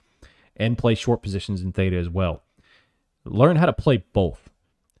positions and play short positions in theta as well. Learn how to play both.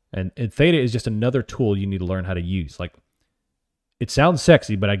 And theta is just another tool you need to learn how to use. Like, it sounds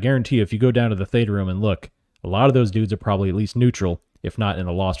sexy, but I guarantee you, if you go down to the theta room and look, a lot of those dudes are probably at least neutral, if not in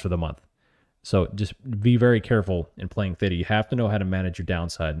a loss for the month. So just be very careful in playing theta. You have to know how to manage your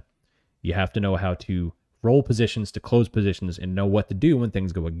downside. You have to know how to roll positions, to close positions, and know what to do when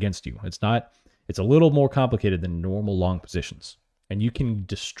things go against you. It's a little more complicated than normal long positions. And you can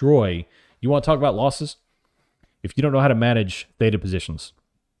destroy, you want to talk about losses? If you don't know how to manage theta positions,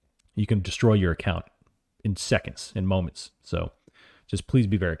 you can destroy your account in seconds, in moments. So just please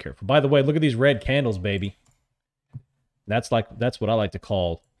be very careful. By the way, look at these red candles, baby. That's what I like to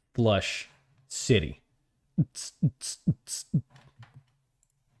call flush city.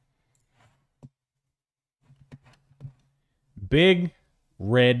 Big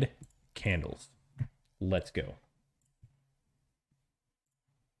red candles. Let's go.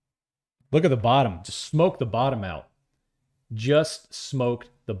 Look at the bottom. Just smoke the bottom out. Just smoked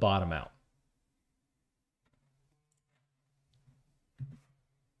the bottom out.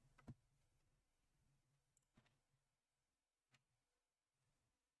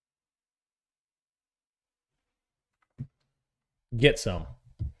 Get some.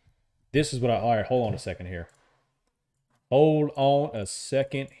 This is what all right, hold on a second here. Hold on a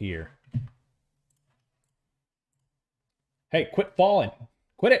second here. Hey, quit falling.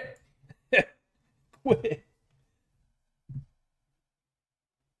 Quit it. Quit it.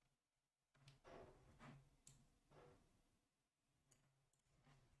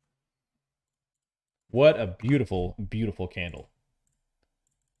 What a beautiful, beautiful candle.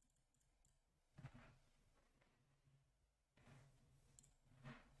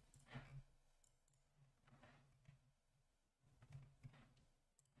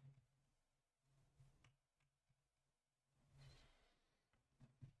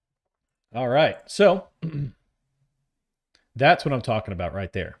 All right. So that's what I'm talking about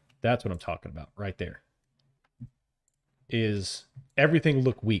right there. That's what I'm talking about right there. Is everything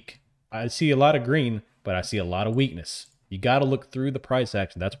look weak? I see a lot of green, but I see a lot of weakness. You got to look through the price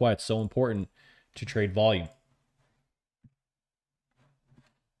action. That's why it's so important to trade volume.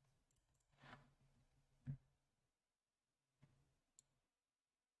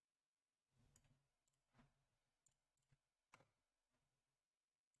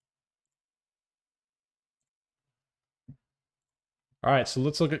 All right, so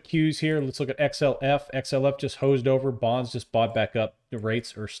let's look at Qs here. Let's look at XLF. XLF just hosed over. Bonds just bought back up. The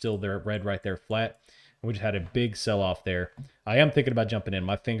rates are still there, red right there, flat. And we just had a big sell-off there. I am thinking about jumping in.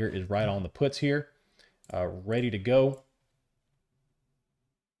 My finger is right on the puts here, ready to go.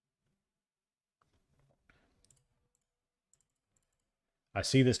 I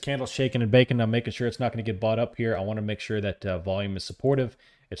see this candle shaking and baking. I'm making sure it's not going to get bought up here. I want to make sure that volume is supportive.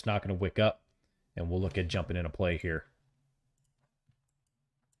 It's not going to wick up. And we'll look at jumping in a play here.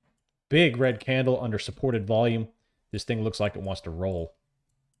 Big red candle under supported volume. This thing looks like it wants to roll.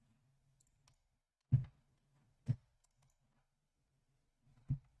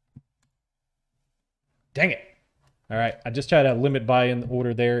 Dang it. All right, I just tried to limit buy-in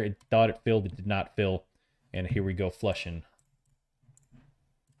order there. It thought it filled. It did not fill. And here we go, flushing.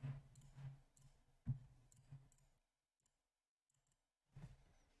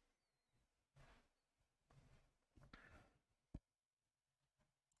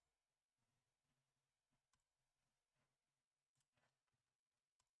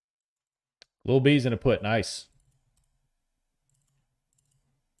 Little B's in a put. Nice.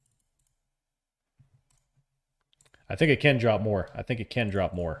 I think it can drop more. I think it can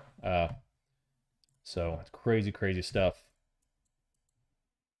drop more. So it's crazy, crazy stuff.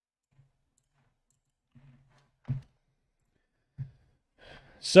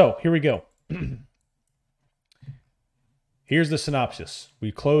 So here we go. Here's the synopsis.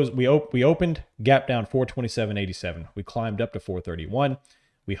 We opened, gap down 427.87. We climbed up to 431.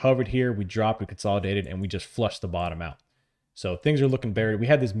 We hovered here, we dropped, we consolidated, and we just flushed the bottom out. So things are looking buried. We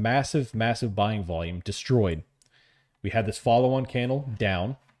had this massive, massive buying volume destroyed. We had this follow-on candle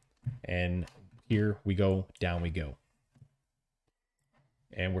down, and here we go, down we go.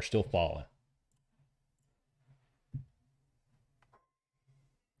 And we're still falling.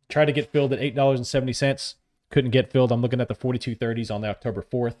 Tried to get filled at $8.70. Couldn't get filled. I'm looking at the 4230s on the October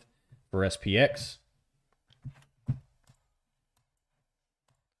 4th for SPX.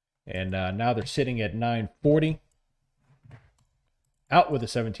 And now they're sitting at 940. Out with a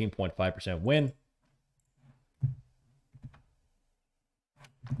 17.5% win.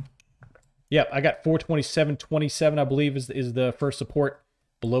 Yep, I got 427.27, I believe, is the first support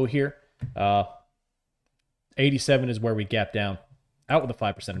below here. 87 is where we gap down. Out with the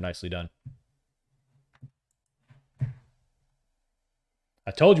 5%, nicely done.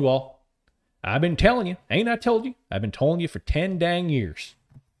 I told you all. I've been telling you. Ain't I told you? I've been telling you for 10 dang years.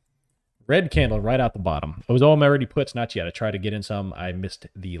 Red candle right out the bottom. It was all my already puts, not yet. I tried to get in some. I missed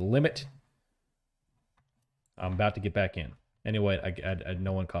the limit. I'm about to get back in. Anyway,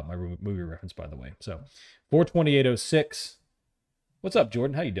 no one caught my movie reference, by the way. So, 428.06. What's up,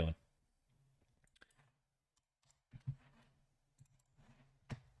 Jordan? How you doing?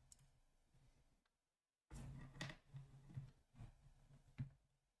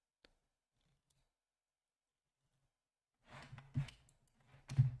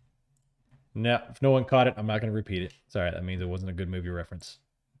 No, if no one caught it, I'm not going to repeat it. Sorry, that means it wasn't a good movie reference.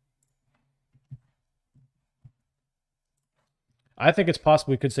 I think it's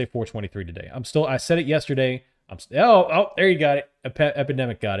possible we could say 423 today. I said it yesterday. Oh, there you got it.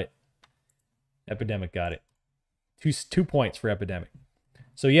 Epidemic got it. Epidemic got it. 2 points for Epidemic.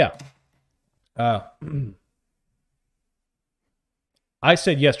 So yeah. I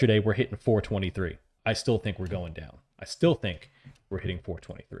said yesterday we're hitting 423. I still think we're going down. I still think we're hitting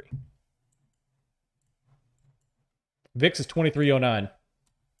 423. VIX is 2309.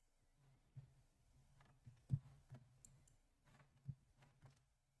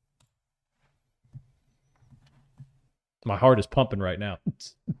 My heart is pumping right now.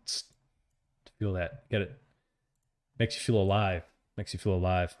 Feel that. Get it. Makes you feel alive. Makes you feel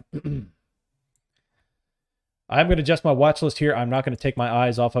alive. I'm going to adjust my watch list here. I'm not going to take my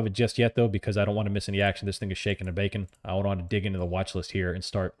eyes off of it just yet, though, because I don't want to miss any action. This thing is shaking and baking. I want to dig into the watch list here and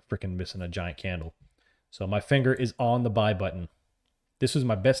start freaking missing a giant candle. So my finger is on the buy button. This was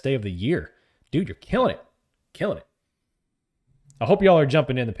my best day of the year. Dude, you're killing it. Killing it. I hope y'all are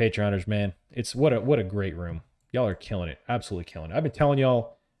jumping in, the Patreoners, man. It's what a great room. Y'all are killing it. Absolutely killing it. I've been telling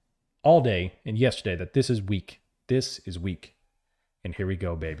y'all all day and yesterday that this is weak. This is weak. And here we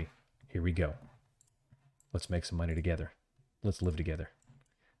go, baby. Here we go. Let's make some money together. Let's live together.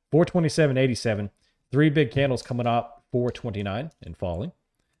 427.87. 3 big candles coming up. 429 and falling.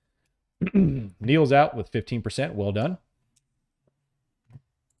 Neil's out with 15%. Well done.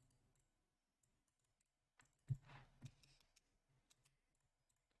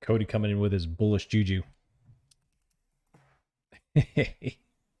 Cody coming in with his bullish juju.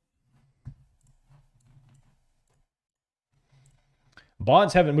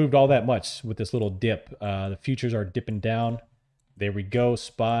 Bonds haven't moved all that much with this little dip. The futures are dipping down. There we go.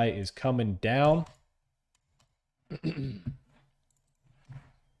 SPY is coming down.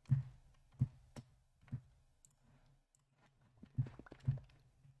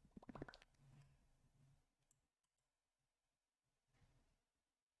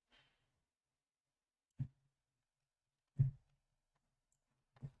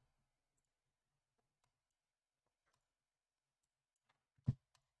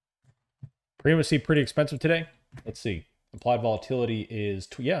 Primacy pretty expensive today. Let's see. Implied volatility is,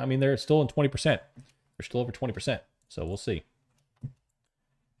 yeah, I mean, they're still in 20%. They're still over 20%. So we'll see.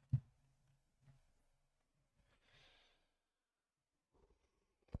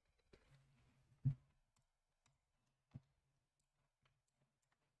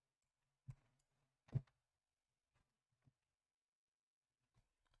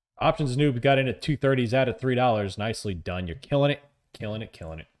 Options noob got in at 230s out at $3. Nicely done. You're killing it. Killing it.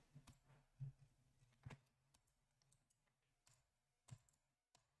 Killing it.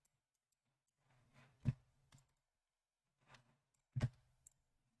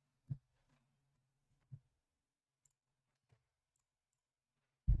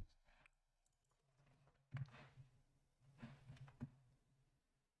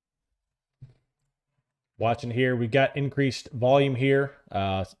 Watching here, we got increased volume here.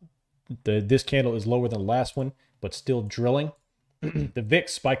 This candle is lower than the last one, but still drilling. The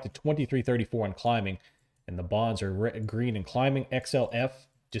VIX spiked to 2334 and climbing, and the bonds are green and climbing. XLF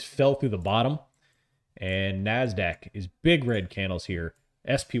just fell through the bottom, and NASDAQ is big red candles here.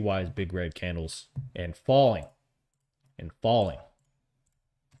 SPY is big red candles and falling and falling.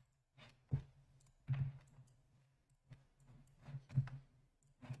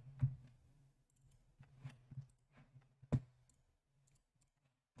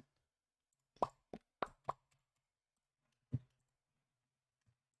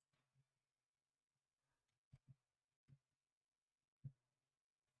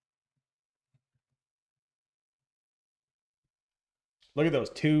 Look at those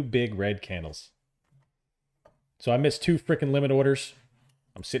 2 big red candles. So I missed 2 freaking limit orders.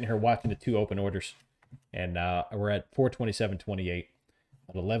 I'm sitting here watching the 2 open orders. And we're at 427.28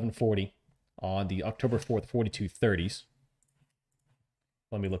 at 11:40. on the October 4th 4230s.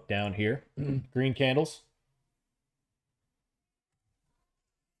 Let me look down here. Green candles.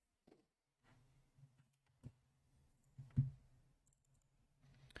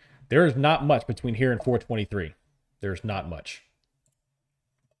 There is not much between here and 423. There's not much.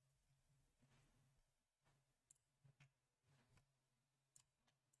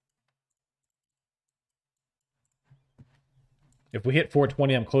 If we hit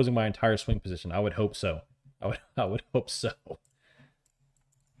 420, I'm closing my entire swing position. I would hope so. I would hope so.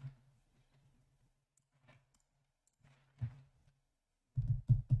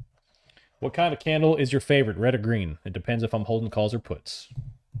 What kind of candle is your favorite, red or green? It depends if I'm holding calls or puts.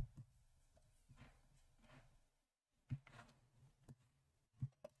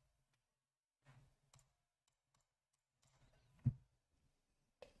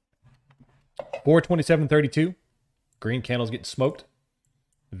 $427.32. Green candle's getting smoked.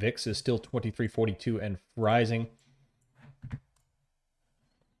 VIX is still 23.42 and rising.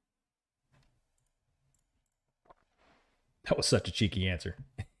 That was such a cheeky answer.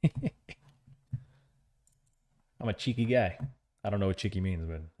 I'm a cheeky guy. I don't know what cheeky means,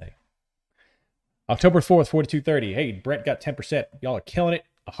 but hey. October 4th, 4230. Hey, Brent got 10%. Y'all are killing it.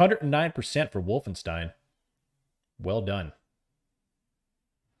 109% for Wolfenstein. Well done.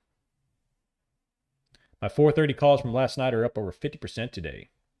 My 430 calls from last night are up over 50% today.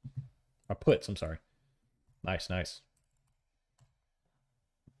 Or puts, I'm sorry. Nice, nice.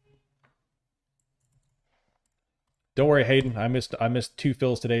 Don't worry, Hayden. I missed 2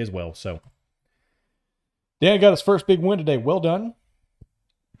 fills today as well, so. Dan got his first big win today. Well done.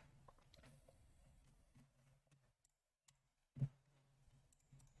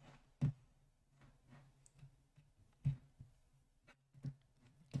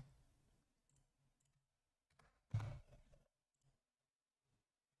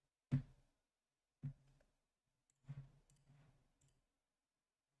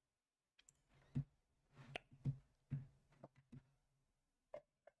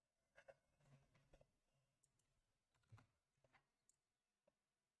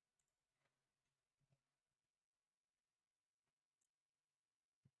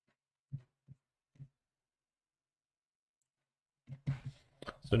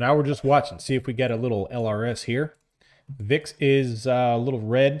 So now we're just watching. See if we get a little LRS here. VIX is a little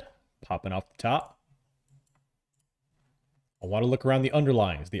red popping off the top. I want to look around the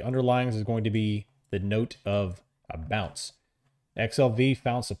underlyings. The underlyings is going to be the note of a bounce. XLV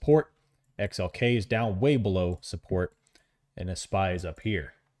found support. XLK is down way below support. And a SPY is up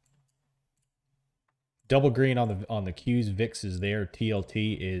here. Double green on the Qs. VIX is there.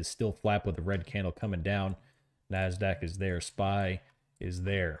 TLT is still flat with the red candle coming down. NASDAQ is there. SPY is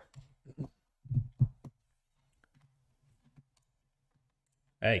there.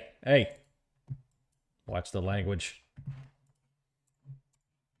 Hey, hey. Watch the language.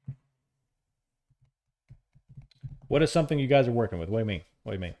 What is something you guys are working with? What do you mean?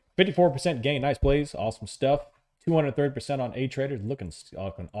 What do you mean? 54% gain. Nice plays. Awesome stuff. 230% on A traders. Looking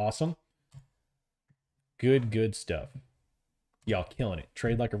awesome. Good stuff. Y'all killing it.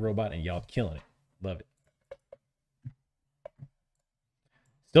 Trade like a robot and y'all killing it. Love it.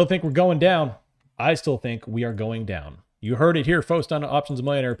 Still think we're going down. I still think we are going down. You heard it here first on Options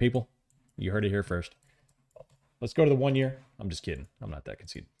Millionaire, people. You heard it here first. Let's go to the 1 year. I'm just kidding. I'm not that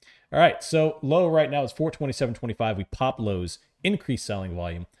conceited. All right, so low right now is 427.25. We pop lows, increase selling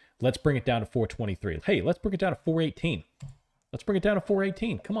volume. Let's bring it down to 423. Hey, let's bring it down to 418. Let's bring it down to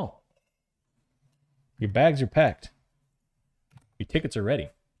 418. Come on. Your bags are packed. Your tickets are ready.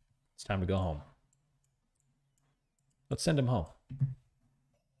 It's time to go home. Let's send them home.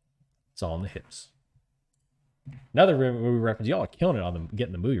 It's all in the hips. Another movie reference. Y'all are killing it on them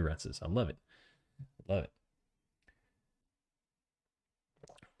getting the movie references. I love it. Love it.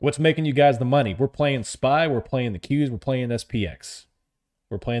 What's making you guys the money? We're playing SPY. We're playing the Qs. We're playing SPX.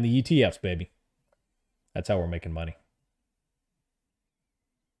 We're playing the ETFs, baby. That's how we're making money.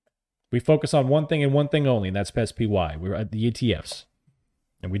 We focus on one thing and one thing only, and that's SPY. We're at the ETFs.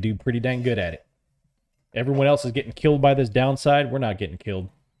 And we do pretty dang good at it. Everyone else is getting killed by this downside. We're not getting killed.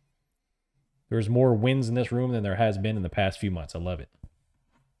 There's more wins in this room than there has been in the past few months. I love it.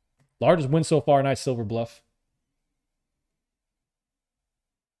 Largest win so far, nice Silver Bluff.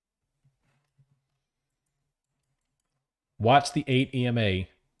 Watch the 8 EMA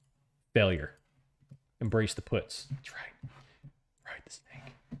failure. Embrace the puts. That's right. Ride the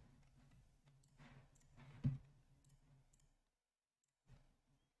snake.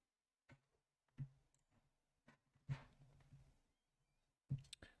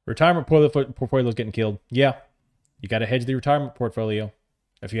 Retirement portfolio is getting killed. Yeah. You got to hedge the retirement portfolio.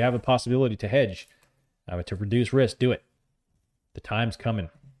 If you have a possibility to hedge, to reduce risk, do it. The time's coming.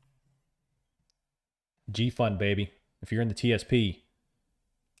 G fund, baby. If you're in the TSP,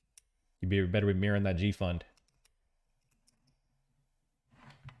 you better be mirroring that G fund.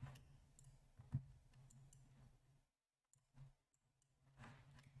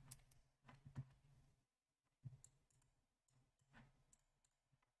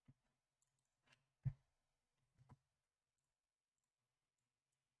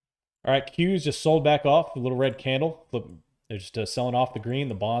 All right, Q's just sold back off, a little red candle. They're just selling off the green.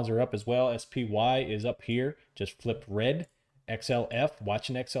 The bonds are up as well. SPY is up here, just flipped red. XLF,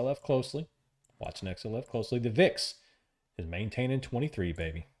 watching XLF closely. Watching XLF closely. The VIX is maintaining 23,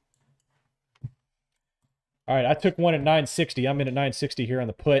 baby. All right, I took one at 960. I'm in at 960 here on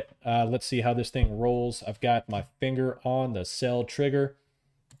the put. Let's see how this thing rolls. I've got my finger on the sell trigger.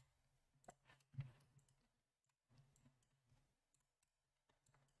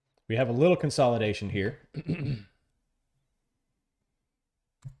 We have a little consolidation here.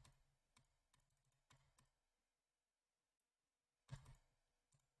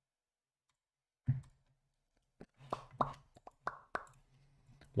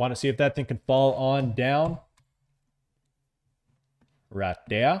 Want to see if that thing can fall on down. Right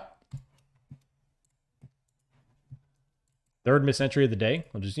there. Third misentry of the day,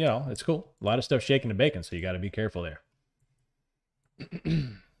 which is, it's cool. A lot of stuff shaking and baking, so you got to be careful there.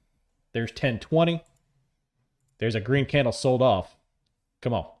 There's 1020. There's a green candle sold off.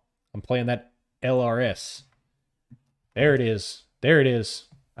 Come on. I'm playing that LRS. There it is. There it is.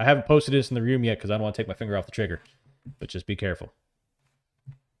 I haven't posted this in the room yet because I don't want to take my finger off the trigger. But just be careful.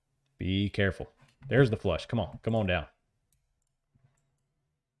 Be careful. There's the flush. Come on. Come on down.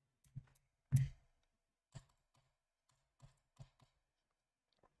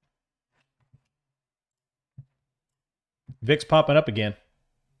 VIX popping up again.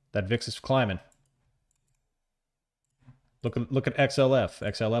 That VIX is climbing. Look at XLF.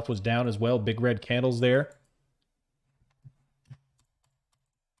 XLF was down as well. Big red candles there.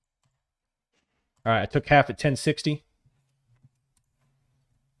 All right, I took half at 1060.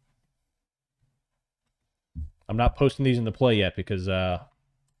 I'm not posting these in the play yet because,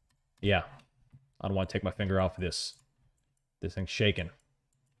 yeah, I don't want to take my finger off of this. This thing's shaking. I'm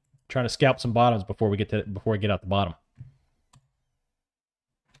trying to scalp some bottoms before we get out the bottom.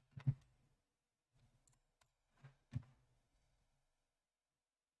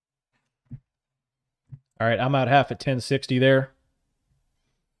 All right, I'm out half at 1060 there.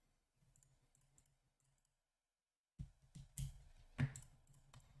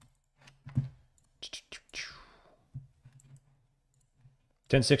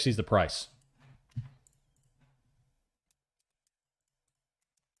 $10.60 is the price.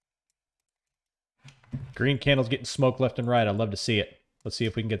 Green candle's getting smoked left and right. I'd love to see it. Let's see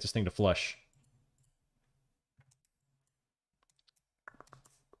if we can get this thing to flush.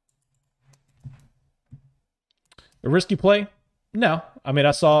 A risky play? No. I mean, I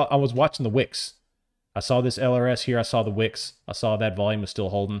was watching the wicks. I saw this LRS here. I saw the wicks. I saw that volume was still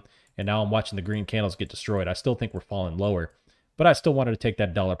holding. And now I'm watching the green candles get destroyed. I still think we're falling lower. But I still wanted to take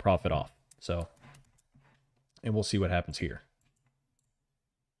that dollar profit off. So, and we'll see what happens here.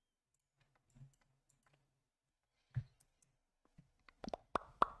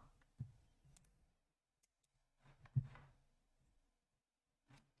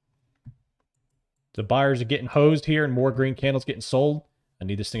 The buyers are getting hosed here and more green candles getting sold. I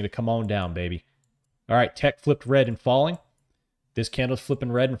need this thing to come on down, baby. All right, tech flipped red and falling. This candle's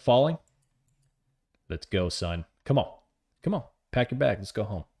flipping red and falling. Let's go, son. Come on. Come on. Pack your bag. Let's go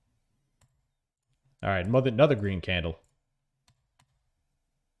home. All right, another green candle.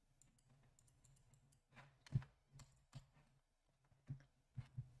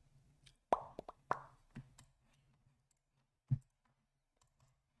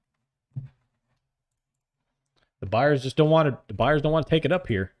 The buyers just don't want to. The buyers don't want to take it up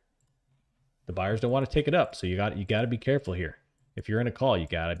here. The buyers don't want to take it up. So you got to be careful here. If you're in a call, you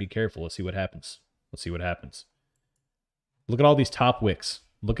got to be careful. Let's see what happens. Let's see what happens. Look at all these top wicks.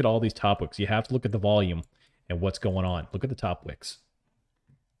 Look at all these top wicks. You have to look at the volume and what's going on. Look at the top wicks.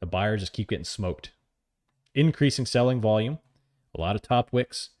 The buyers just keep getting smoked. Increasing selling volume. A lot of top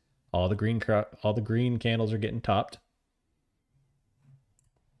wicks. All the green candles are getting topped.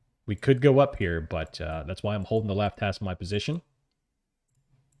 We could go up here, but that's why I'm holding the left half of my position.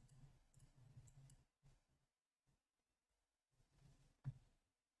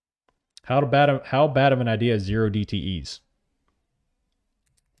 How bad of an idea is 0 DTEs?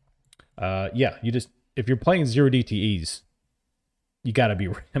 Yeah, if you're playing 0 DTEs, you got to be,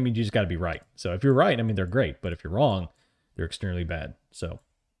 you just got to be right. So if you're right, they're great, but if you're wrong, they're extremely bad. So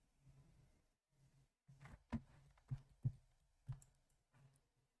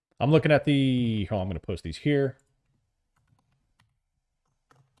I'm looking at the, oh, I'm going to post these here.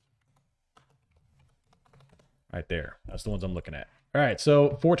 Right there. That's the ones I'm looking at. All right,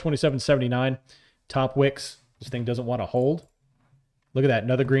 so 427.79, top wicks. This thing doesn't want to hold. Look at that.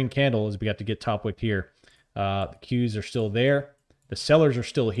 Another green candle as we got to get top wick here. The Qs are still there. The sellers are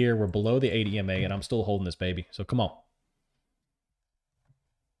still here. We're below the 80 EMA, and I'm still holding this baby. So come on.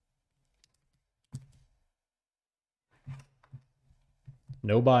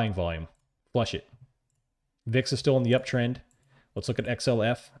 No buying volume. Flush it. VIX is still in the uptrend. Let's look at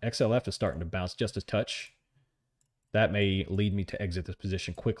XLF. XLF is starting to bounce just a touch. That may lead me to exit this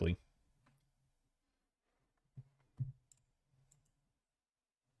position quickly.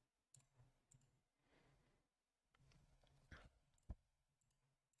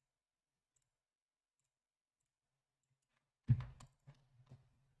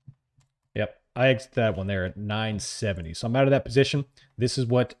 Yep, I exited that one there at 970. So I'm out of that position. This is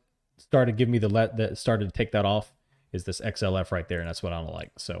what started giving me that started to take that off, is this XLF right there, and that's what I don't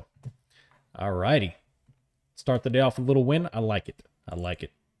like. So, all righty. Start the day off with a little win. I like it. I like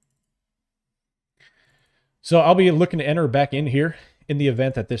it. So I'll be looking to enter back in here in the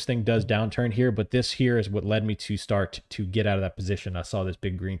event that this thing does downturn here, but this here is what led me to start to get out of that position. I saw this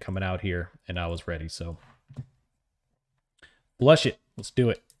big green coming out here, and I was ready. So flush it. Let's do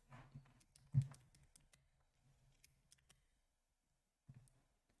it.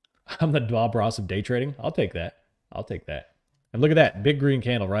 I'm the Bob Ross of day trading. I'll take that. I'll take that. And look at that. Big green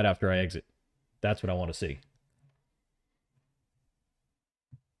candle right after I exit. That's what I want to see.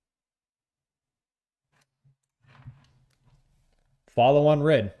 Follow on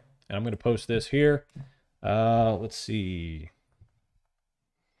red. And I'm going to post this here. Let's see.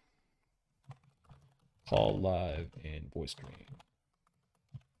 Call live in voice stream.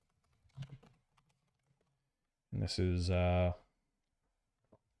 And this is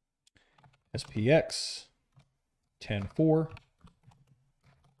SPX 10.4.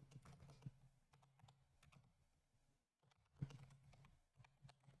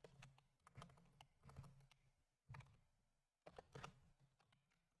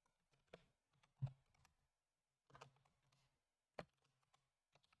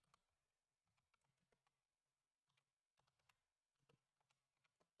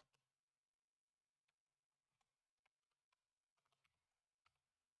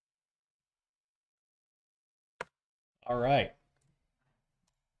 All right.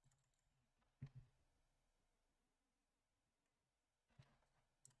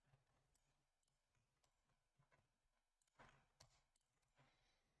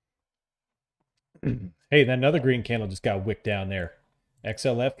 Hey, then another green candle just got wicked down there.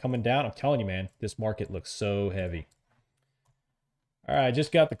 XLF coming down. I'm telling you, man, this market looks so heavy. All right, I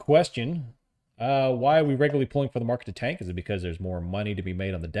just got the question. Why are we regularly pulling for the market to tank? Is it because there's more money to be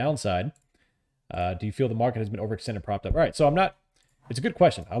made on the downside? Do you feel the market has been overextended and propped up? All right, so I'm not. It's a good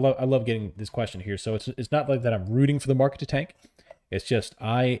question. I love getting this question here. So it's not like that I'm rooting for the market to tank. It's just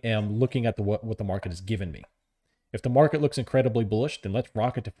I am looking at what the market has given me. If the market looks incredibly bullish, then let's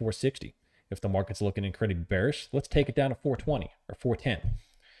rock it to 460. If the market's looking incredibly bearish, let's take it down to 420 or 410.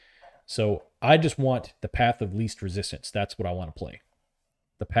 So I just want the path of least resistance. That's what I want to play.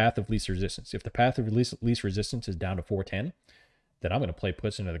 The path of least resistance. If the path of least resistance is down to 410, then I'm going to play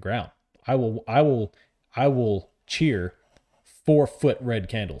puts into the ground. I will cheer 4-foot red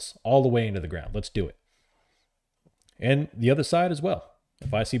candles all the way into the ground. Let's do it. And the other side as well.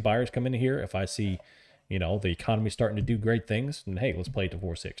 If I see buyers come in here, if I see, the economy starting to do great things, then hey, let's play it to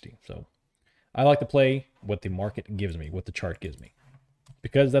 460. So I like to play what the market gives me, what the chart gives me,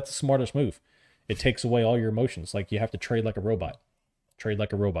 because that's the smartest move. It takes away all your emotions. Like, you have to trade like a robot. Trade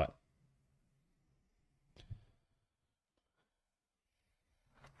like a robot.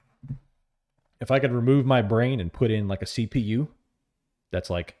 If I could remove my brain and put in like a CPU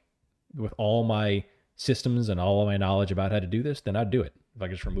that's like with all my systems and all of my knowledge about how to do this, then I'd do it. If I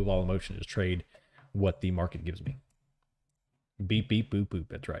could just remove all emotion, just trade what the market gives me. Beep, beep, boop, boop.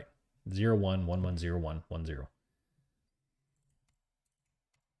 That's right. 01, 1101, 10.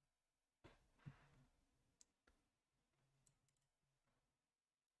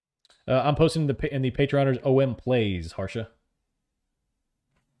 I'm posting in the Patreoners OM plays, Harsha.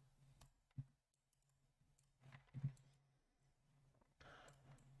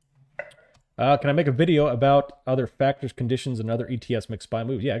 Can I make a video about other factors, conditions, and other ETS mixed buy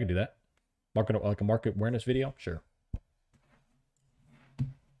moves? Yeah, I can do that. Like a market awareness video? Sure.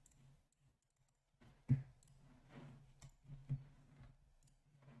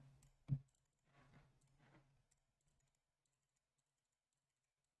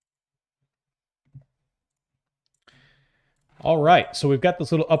 All right, so we've got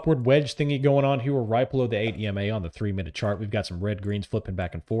this little upward wedge thingy going on here. We're right below the 8 EMA on the 3-minute chart. We've got some red greens flipping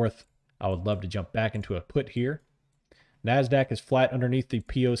back and forth. I would love to jump back into a put here. NASDAQ is flat underneath the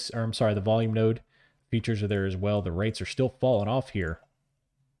POC, or I'm sorry, the volume node. Features are there as well. The rates are still falling off here.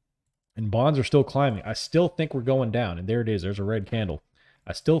 And bonds are still climbing. I still think we're going down. And there it is. There's a red candle.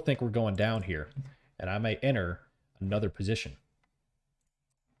 I still think we're going down here. And I may enter another position.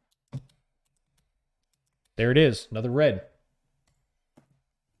 There it is. Another red.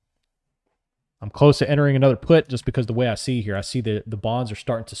 I'm close to entering another put just because the way I see here. I see the bonds are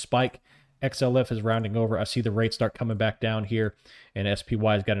starting to spike. XLF is rounding over. I see the rates start coming back down here. And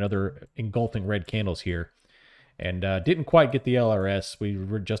SPY's got another engulfing red candles here. And didn't quite get the LRS. We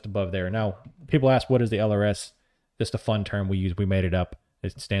were just above there. Now, people ask, what is the LRS? Just a fun term we use. We made it up.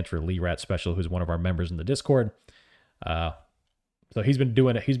 It stands for Lee Rat Special, who's one of our members in the Discord. So he's been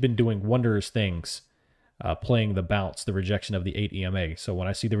doing wondrous things, playing the bounce, the rejection of the 8 EMA. So when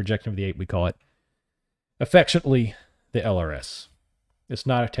I see the rejection of the 8, we call it affectionately the LRS. It's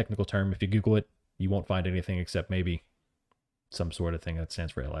not a technical term. If you Google it, you won't find anything except maybe some sort of thing that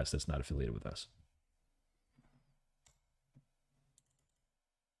stands for LS that's not affiliated with us.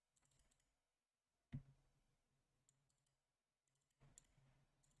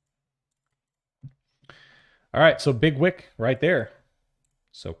 All right, so big wick right there.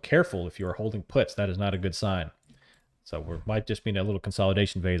 So careful if you're holding puts. That is not a good sign. So we might just be in a little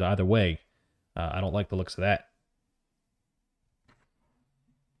consolidation phase either way. I don't like the looks of that.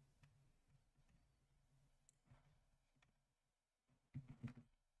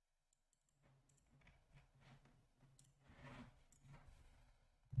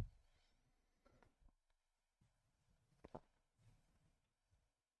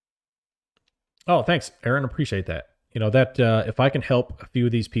 Oh, thanks, Aaron. Appreciate that. You know, that if I can help a few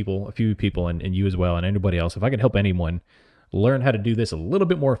people, and you as well, and anybody else, if I can help anyone learn how to do this a little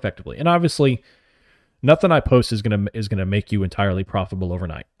bit more effectively. And obviously, nothing I post is gonna make you entirely profitable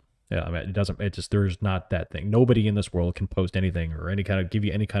overnight. Yeah, I mean, there's not that thing. Nobody in this world can post anything or give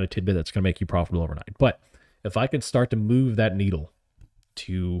you any kind of tidbit that's gonna make you profitable overnight. But if I can start to move that needle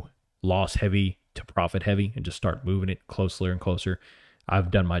to loss heavy to profit heavy and just start moving it closer and closer,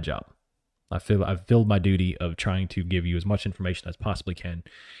 I've done my job. I've filled my duty of trying to give you as much information as possibly can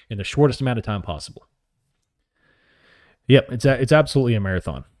in the shortest amount of time possible. Yep, it's absolutely a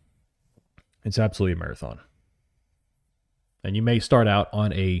marathon. It's absolutely a marathon. And you may start out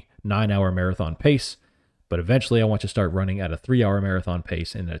on a 9-hour marathon pace, but eventually I want you to start running at a 3-hour marathon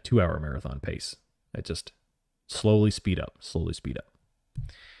pace and a 2-hour marathon pace. It just slowly speed up.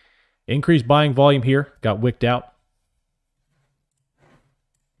 Increased buying volume here, got wicked out.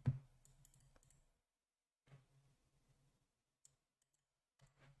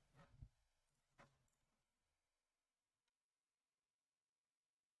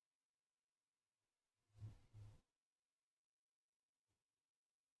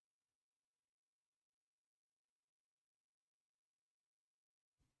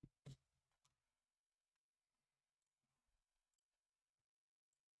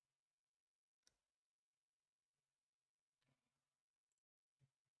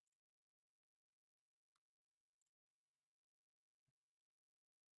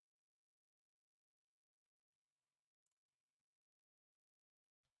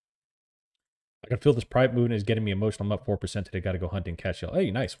 I can feel this private movement is getting me emotional. I'm up 4% today. Got to go hunting, catch y'all. Hey,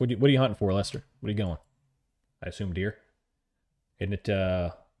 nice. What are you hunting for, Lester? What are you going? I assume deer. Isn't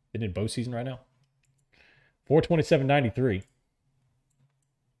it bow season right now? 427.93.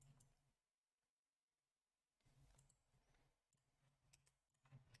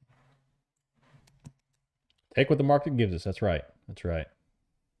 Take what the market gives us. That's right. That's right.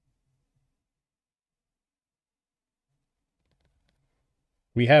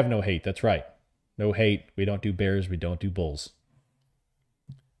 We have no hate. That's right. No hate. We don't do bears. We don't do bulls.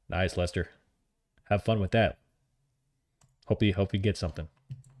 Nice, Lester. Have fun with that. Hope you get something.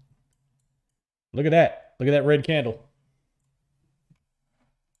 Look at that. Look at that red candle.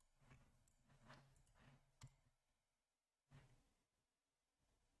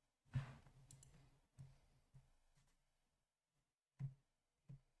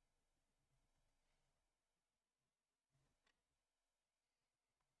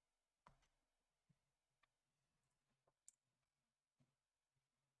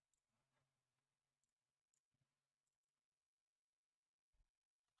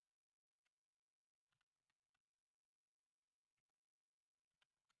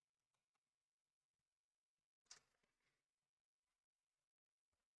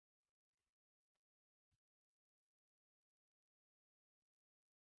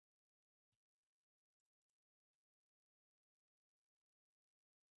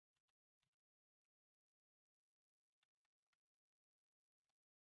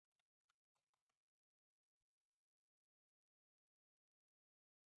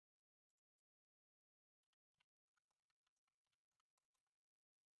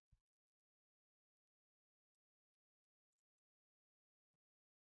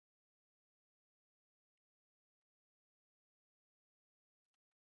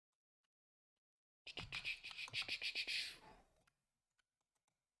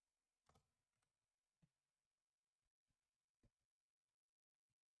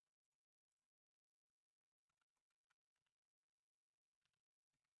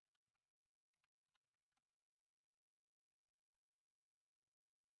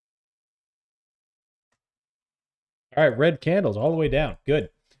 All right, red candles all the way down. Good.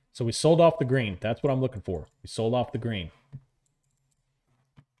 So we sold off the green. That's what I'm looking for. We sold off the green.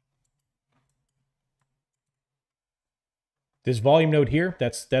 This volume node here,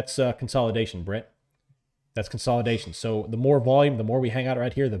 that's consolidation, Brett. That's consolidation. So the more volume, the more we hang out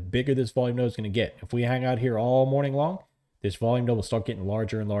right here, the bigger this volume node is going to get. If we hang out here all morning long, this volume node will start getting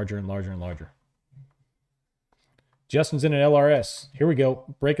larger and larger and larger and larger. Justin's in an LRS. Here we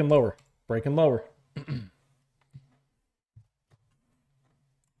go. Breaking lower. Breaking lower.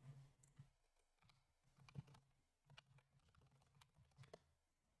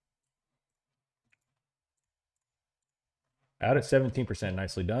 Out at 17%.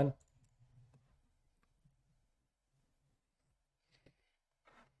 Nicely done.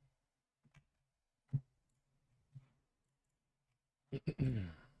 All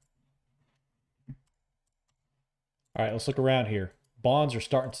right, let's look around here. Bonds are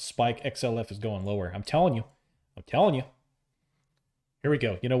starting to spike. XLF is going lower. I'm telling you. I'm telling you. Here we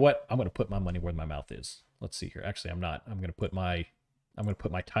go. You know what? I'm going to put my money where my mouth is. Let's see here. Actually, I'm not. I'm going to put my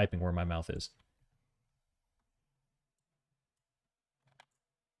typing where my mouth is.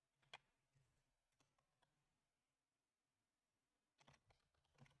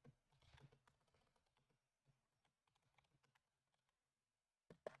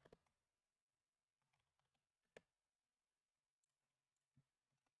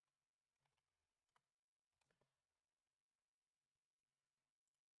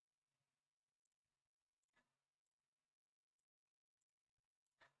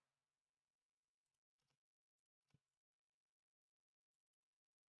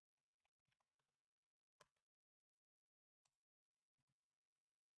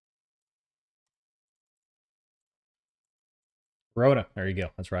 Rhoda. There you go.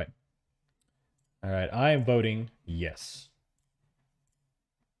 That's right. All right. I am voting yes.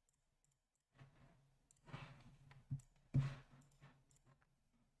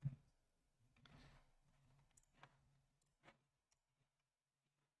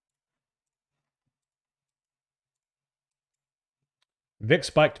 VIX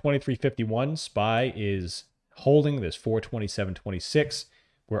spike 2351. SPY is holding this 427.26.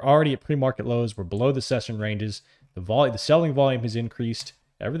 We're already at pre-market lows. We're below the session ranges. The selling volume has increased.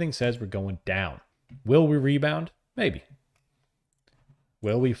 Everything says we're going down. Will we rebound? Maybe.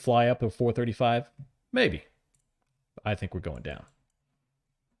 Will we fly up to 435? Maybe. I think we're going down.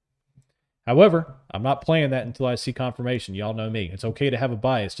 However, I'm not playing that until I see confirmation. Y'all know me. It's okay to have a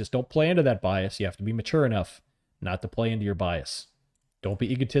bias. Just don't play into that bias. You have to be mature enough not to play into your bias. Don't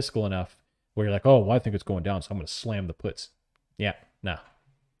be egotistical enough where you're like, oh, well, I think it's going down, so I'm going to slam the puts. Yeah, no.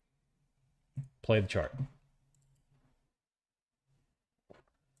 Play the chart.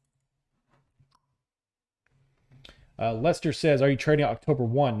 Lester says, "Are you trading October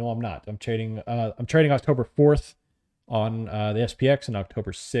 1?" No, I'm not. I'm trading October 4th on the SPX and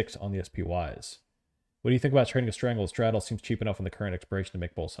October 6th on the SPYs. What do you think about trading a strangle? Straddle seems cheap enough on the current expiration to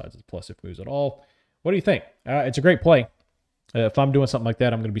make both sides as plus if it moves at all. What do you think? It's a great play. If I'm doing something like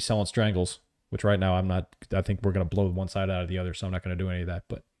that, I'm going to be selling strangles, which right now I'm not. I think we're going to blow one side out of the other, so I'm not going to do any of that.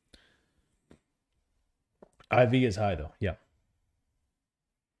 But IV is high, though. Yeah.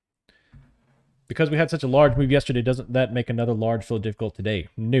 Because we had such a large move yesterday, doesn't that make another large feel difficult today?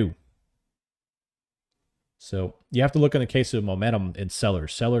 No. So you have to look in the case of momentum in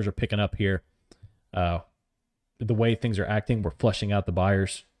sellers. Sellers are picking up here. The way things are acting, we're flushing out the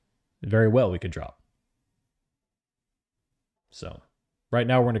buyers. Very well, we could drop. So right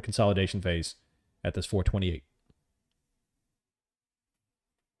now we're in a consolidation phase at this 428.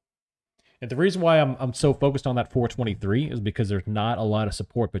 And the reason why I'm so focused on that 423 is because there's not a lot of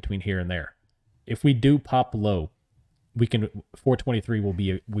support between here and there. If we do pop low, 423 will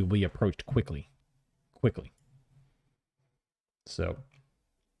be approached quickly. So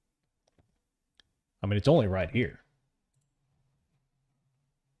I mean, it's only right here.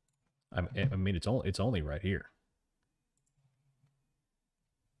 I mean, it's only right here.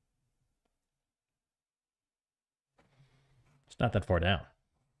 It's not that far down.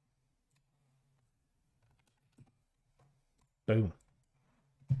 Boom.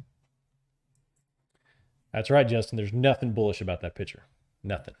 That's right, Justin. There's nothing bullish about that picture.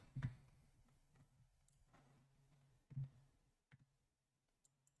 Nothing.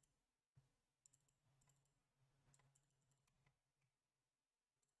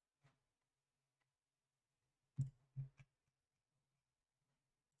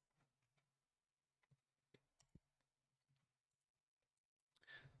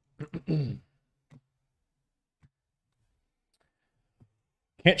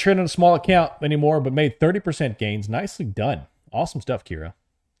 Can't trade on a small account anymore, but made 30% gains. Nicely done. Awesome stuff, Kira.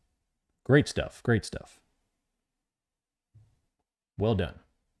 Great stuff. Great stuff. Well done.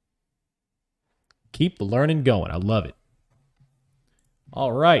 Keep the learning going. I love it.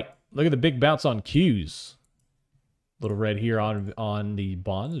 All right. Look at the big bounce on Qs. Little red here on the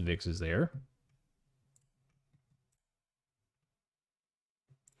bonds. VIX is there.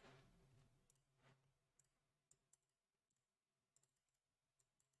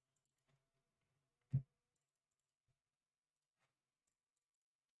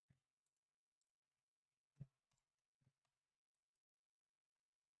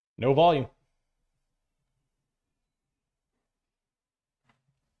 No volume.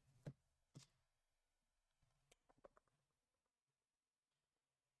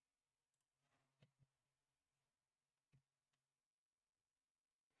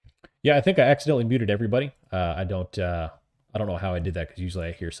 Yeah, I think I accidentally muted everybody. I don't know how I did that because usually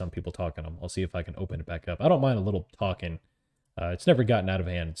I hear some people talking. I'll see if I can open it back up. I don't mind a little talking. It's never gotten out of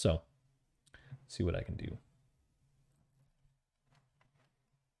hand, so see what I can do.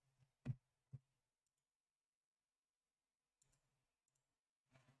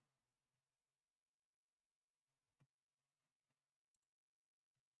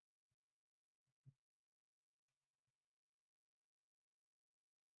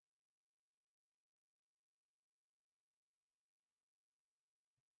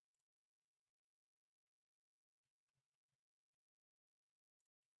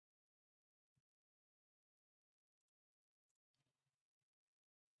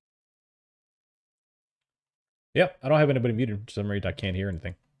 Yep, I don't have anybody muted. For some reason, I can't hear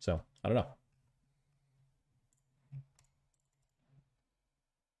anything. So, I don't know.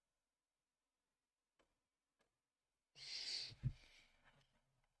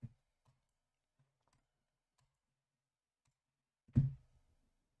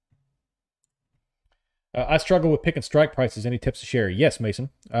 I struggle with pick and strike prices. Any tips to share? Yes,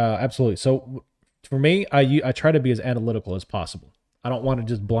 Mason. Absolutely. So, for me, I try to be as analytical as possible. I don't want to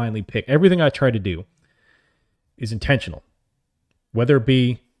just blindly pick. Everything I try to do is intentional. Whether it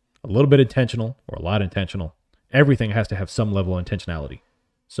be a little bit intentional or a lot intentional, everything has to have some level of intentionality.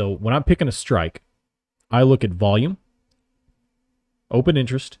 So when I'm picking a strike, I look at volume, open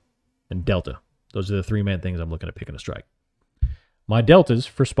interest, and delta. Those are the three main things I'm looking at picking a strike. My deltas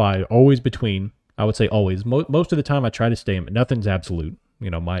for SPY always between, I would say always, most of the time I try to stay, nothing's absolute. You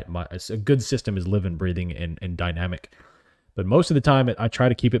know, a good system is living, breathing, and dynamic. But most of the time I try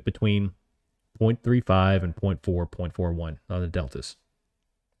to keep it between 0.35 and 0.4, 0.41 on the deltas.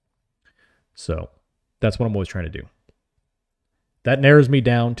 So that's what I'm always trying to do. That narrows me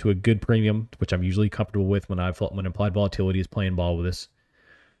down to a good premium, which I'm usually comfortable with when implied volatility is playing ball with us.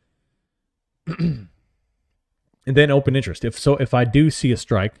 And then open interest. If I do see a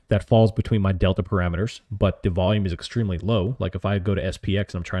strike that falls between my delta parameters, but the volume is extremely low, like if I go to SPX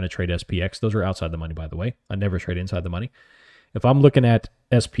and I'm trying to trade SPX, those are outside the money, by the way. I never trade inside the money. If I'm looking at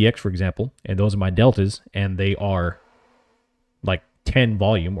SPX, for example, and those are my deltas, and they are like 10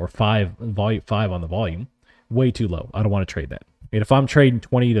 volume or 5 on the volume, way too low. I don't want to trade that. And if I'm trading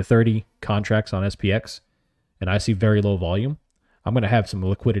 20 to 30 contracts on SPX and I see very low volume, I'm going to have some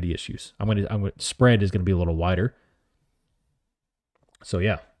liquidity issues. Spread is going to be a little wider. So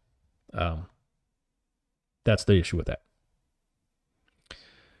yeah, that's the issue with that.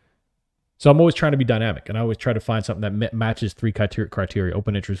 So I'm always trying to be dynamic, and I always try to find something that matches three criteria: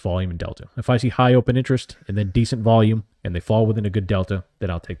 open interest, volume, and delta. If I see high open interest and then decent volume, and they fall within a good delta, then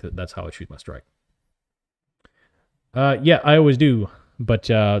I'll take that. That's how I choose my strike. Yeah, I always do, but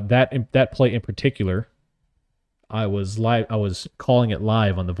that play in particular, I was calling it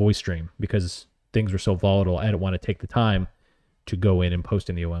live on the voice stream because things were so volatile. I didn't want to take the time to go in and post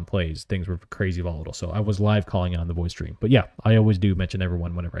in the OM plays. Things were crazy volatile, so I was live calling it on the voice stream. But yeah, I always do mention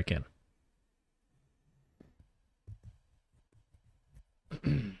everyone whenever I can.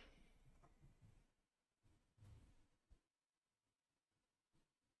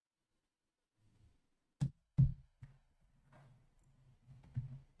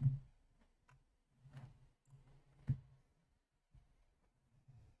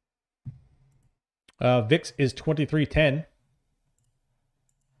 VIX is 2310.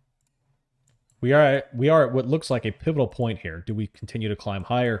 We are at what looks like a pivotal point here. Do we continue to climb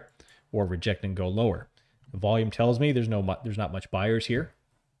higher or reject and go lower? The volume tells me there's not much buyers here.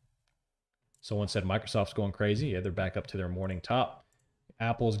 Someone said Microsoft's going crazy. Yeah, they're back up to their morning top.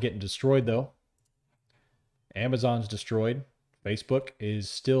 Apple's getting destroyed though. Amazon's destroyed. Facebook is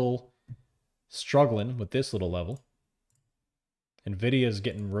still struggling with this little level. Nvidia is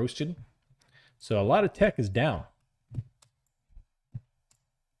getting roasted. So a lot of tech is down.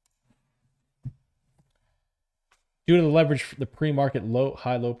 Due to the leverage, the pre-market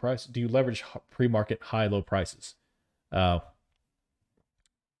high-low price, do you leverage pre-market high-low prices? If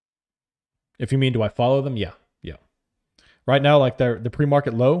you mean, do I follow them? Yeah. Right now, like the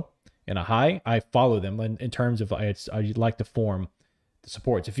pre-market low and a high, I follow them in terms of I like to form the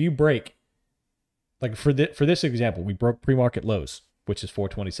supports. If you break, like for this example, we broke pre-market lows, which is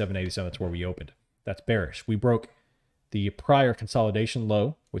 427.87. That's where we opened. That's bearish. We broke the prior consolidation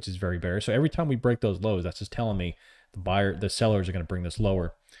low, which is very bearish. So every time we break those lows, that's just telling me the sellers are going to bring this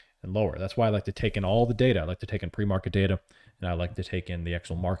lower and lower. That's why I like to take in all the data. I like to take in pre-market data, and I like to take in the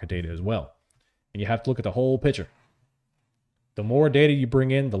actual market data as well. And you have to look at the whole picture. The more data you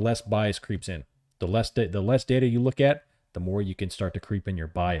bring in, the less bias creeps in. The less data you look at, the more you can start to creep in your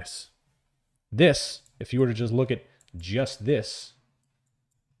bias. This, if you were to just look at just this,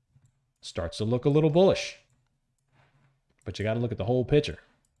 starts to look a little bullish. But you got to look at the whole picture.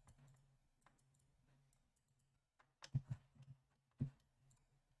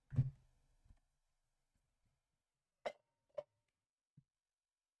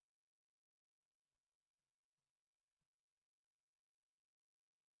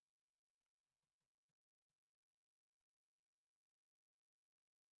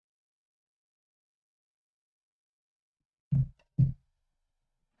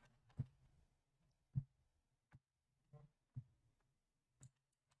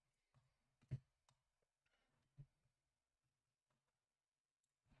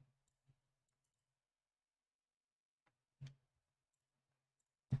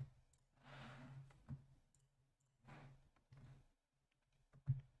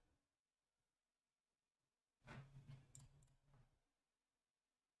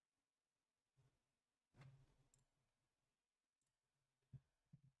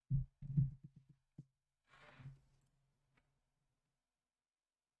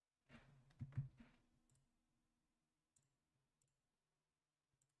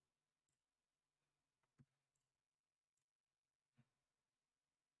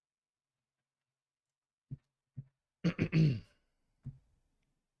 A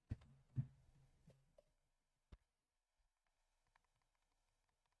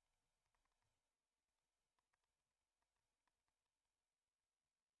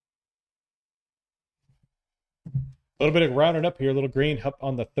little bit of rounding up here, a little green up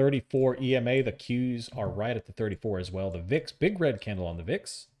on the 34 EMA. The Qs are right at the 34 as well. The VIX, big red candle on the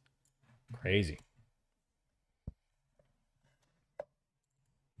VIX. Crazy.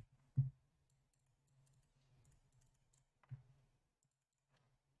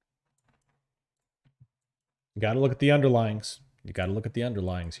 You got to look at the underlyings. You got to look at the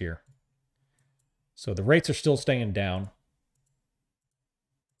underlyings here. So the rates are still staying down.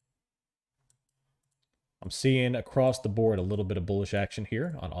 I'm seeing across the board a little bit of bullish action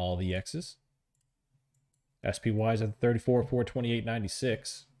here on all the X's. SPY's at 34,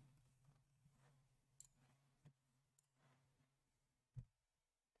 428.96.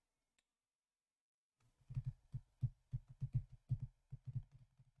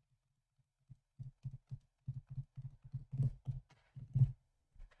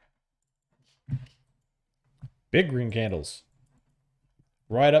 Big green candles.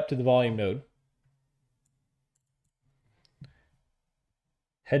 Right up to the volume node.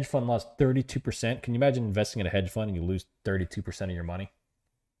 Hedge fund lost 32%. Can you imagine investing in a hedge fund and you lose 32% of your money?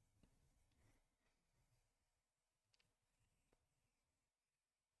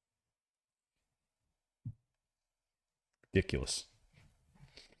 Ridiculous.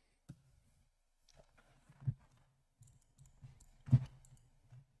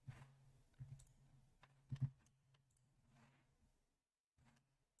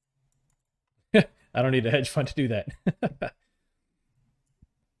 I don't need a hedge fund to do that.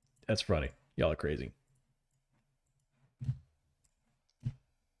 That's funny. Y'all are crazy.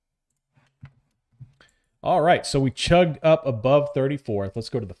 All right, so we chugged up above 34. Let's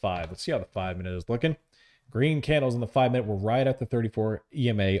go to the 5. Let's see how the 5-minute is looking. Green candles in the 5-minute were right at the 34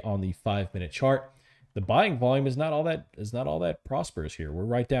 EMA on the 5-minute chart. The buying volume is not all that prosperous here. We're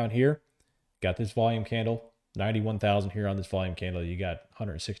right down here. Got this volume candle, 91,000 here on this volume candle. You got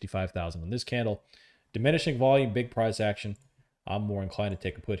 165,000 on this candle. Diminishing volume, big price action. I'm more inclined to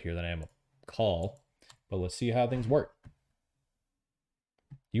take a put here than I am a call. But let's see how things work.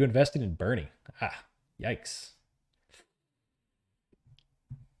 You invested in Bernie. Ah, yikes.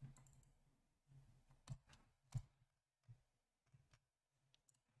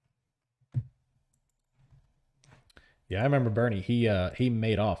 Yeah, I remember Bernie. He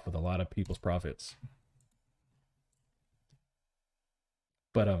made off with a lot of people's profits.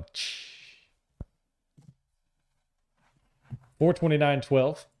 But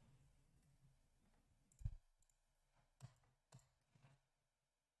 429.12.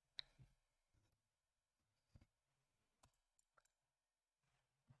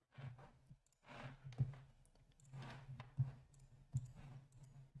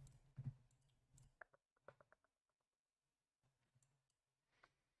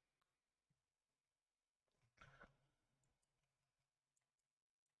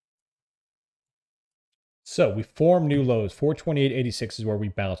 So we formed new lows. 428.86 is where we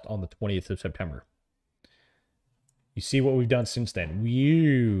bounced on the 20th of September. You see what we've done since then.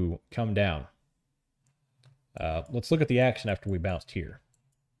 We come down. Let's look at the action after we bounced here.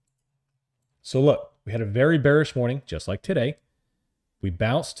 So look, we had a very bearish morning, just like today. We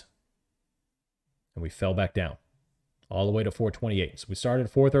bounced, and we fell back down all the way to 428. So we started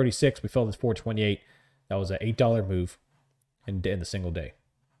at 436. We fell to 428. That was an $8 move in the single day.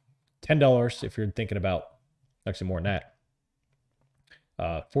 $10 if you're thinking about, actually more than that.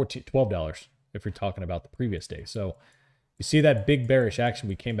 $12 if you're talking about the previous day. So you see that big bearish action.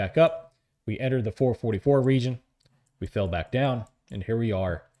 We came back up. We entered the 444 region. We fell back down. And here we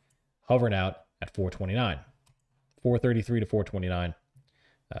are hovering out at 429. 433 to 429.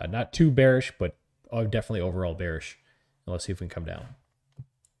 Not too bearish, but definitely overall bearish. And let's see if we can come down.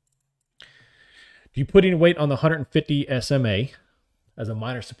 Do you put any weight on the 150 SMA as a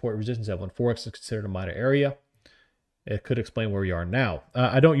minor support resistance level? And Forex is considered a minor area. It could explain where we are now.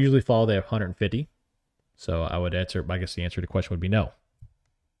 I don't usually follow the 150. So I would answer, I guess the answer to the question would be no.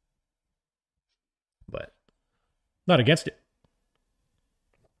 But not against it.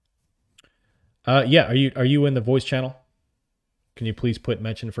 Yeah, are you in the voice channel? Can you please put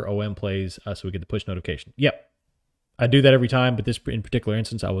mention for OM plays so we get the push notification? Yep. I do that every time, but this in particular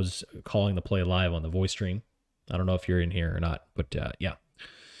instance, I was calling the play live on the voice stream. I don't know if you're in here or not, but yeah.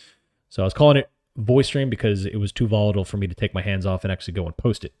 So I was calling it voice stream because it was too volatile for me to take my hands off and actually go and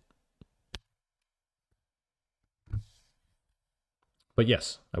post it. But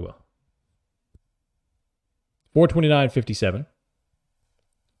yes, I will. 429.57.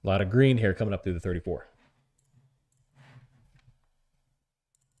 A lot of green here coming up through the 34.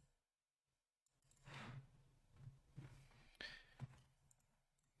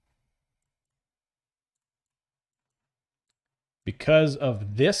 Because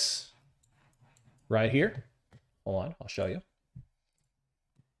of this right here, hold on, I'll show you.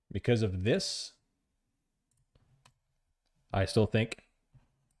 Because of this, I still think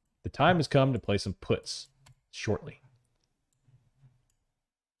the time has come to play some puts shortly.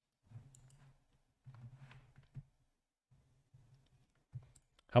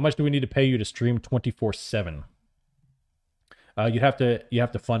 How much do we need to pay you to stream 24/7? You have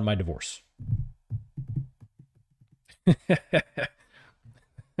to fund my divorce.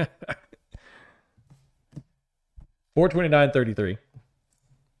 429.33.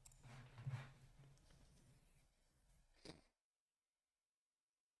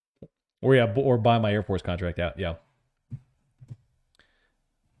 Or yeah, or buy my Air Force contract out. Yeah.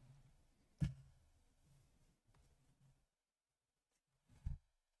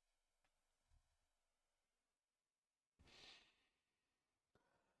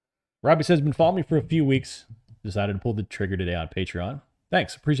 Robbie says, been following me for a few weeks. Decided to pull the trigger today on Patreon.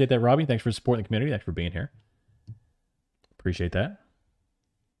 Thanks. Appreciate that, Robbie. Thanks for supporting the community. Thanks for being here. Appreciate that.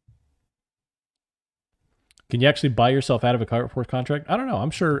 Can you actually buy yourself out of a Air Force contract? I don't know.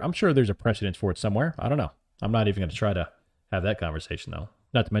 I'm sure there's a precedence for it somewhere. I don't know. I'm not even going to try to have that conversation, though.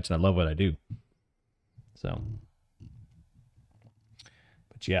 Not to mention I love what I do. So,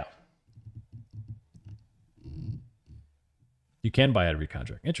 but yeah. You can buy out of your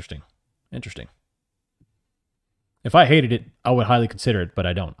contract. Interesting. Interesting. If I hated it, I would highly consider it, but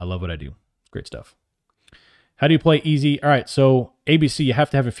I don't. I love what I do. It's great stuff. How do you play easy? All right, so ABC, you have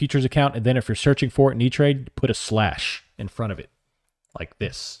to have a futures account, and then if you're searching for it in E-Trade, put a slash in front of it, like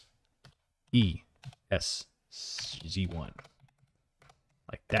this. ESZ1.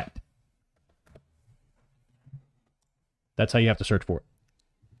 Like that. That's how you have to search for it.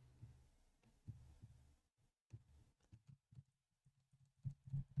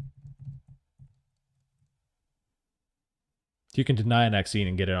 You can deny a vaccine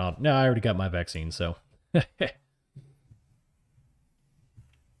and get it on. No, I already got my vaccine, so.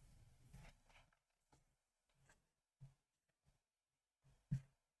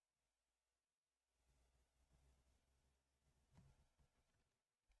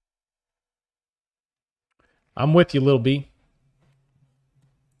 I'm with you, Lil B.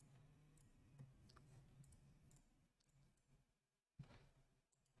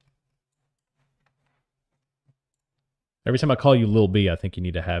 Every time I call you Lil B, I think you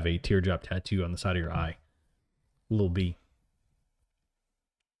need to have a teardrop tattoo on the side of your eye. Lil B.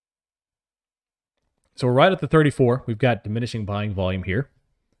 So we're right at the 34. We've got diminishing buying volume here.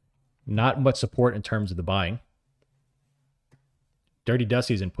 Not much support in terms of the buying. Dirty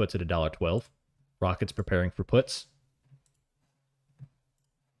Dusty's in puts at $1.12. Rocket's preparing for puts.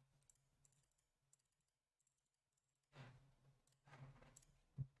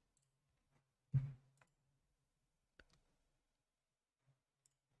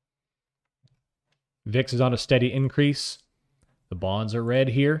 VIX is on a steady increase. The bonds are red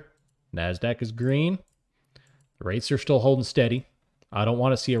here. NASDAQ is green. The rates are still holding steady. I don't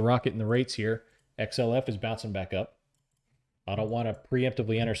want to see a rocket in the rates here. XLF is bouncing back up. I don't want to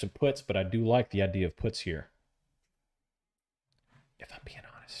preemptively enter some puts, but I do like the idea of puts here. If I'm being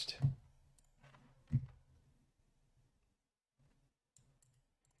honest.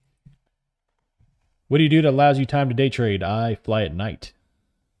 What do you do that allows you time to day trade? I fly at night.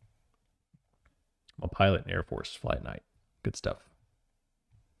 I'm a pilot in Air Force, fly at night. Good stuff.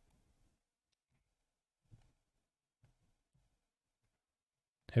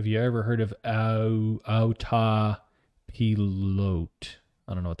 Have you ever heard of autopilot?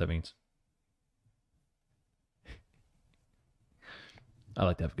 I don't know what that means. I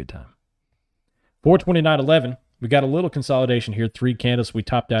like to have a good time. 429.11. We got a little consolidation here. 3 candles. We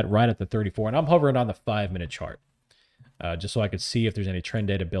topped out right at the 34. And I'm hovering on the 5-minute chart. Just so I could see if there's any trend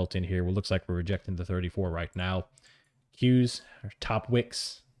data built in here. Well, looks like we're rejecting the 34 right now. Qs, top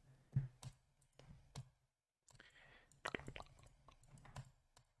wicks.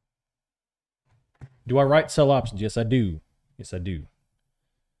 Do I write sell options? Yes, I do. Yes, I do.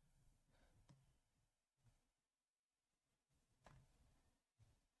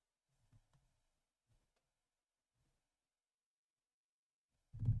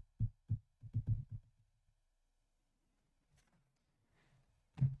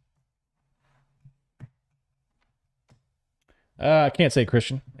 I can't say,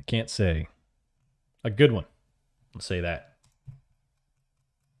 Christian. I can't say. A good one. Let's say that.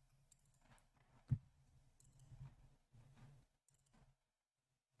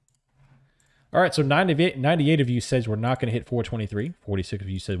 All right, so 98 of you says we're not going to hit 423. 46 of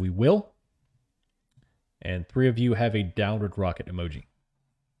you said we will. And 3 of you have a downward rocket emoji.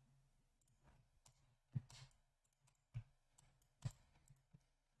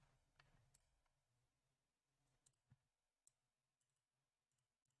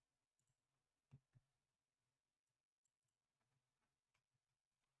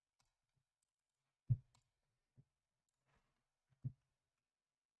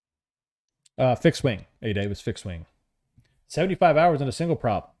 Fixed wing. Hey, Dave, it's fixed wing. 75 hours in a single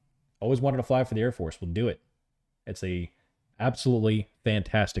prop. Always wanted to fly for the Air Force. We'll do it. It's a absolutely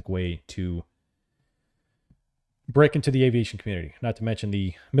fantastic way to break into the aviation community. Not to mention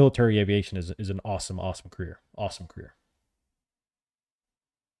the military aviation is an awesome, awesome career. Awesome career.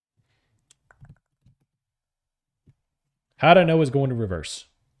 How do I know it's going to reverse?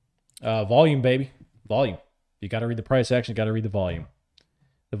 Volume, baby. Volume. You got to read the price action. You got to read the volume.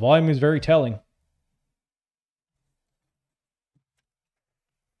 The volume is very telling.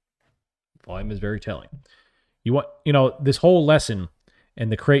 Volume is very telling. This whole lesson and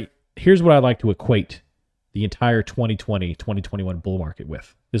the crate. Here's what I like to equate the entire 2020, 2021 bull market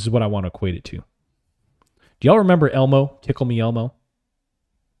with. This is what I want to equate it to. Do y'all remember Elmo? Tickle Me Elmo?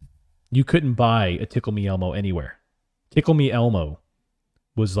 You couldn't buy a Tickle Me Elmo anywhere. Tickle Me Elmo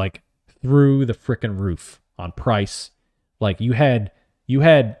was like through the frickin' roof on price. Like you had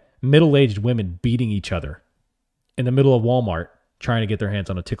middle-aged women beating each other in the middle of Walmart trying to get their hands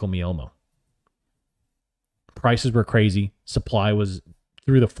on a Tickle Me Elmo. Prices were crazy. Supply was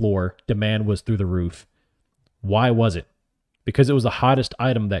through the floor. Demand was through the roof. Why was it? Because it was the hottest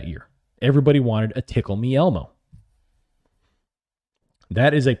item that year. Everybody wanted a Tickle Me Elmo.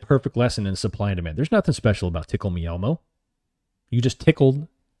 That is a perfect lesson in supply and demand. There's nothing special about Tickle Me Elmo. You just tickled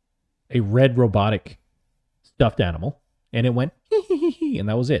a red robotic stuffed animal, and it went, and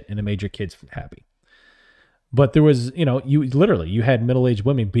that was it. And it made your kids happy. But there was, you had middle-aged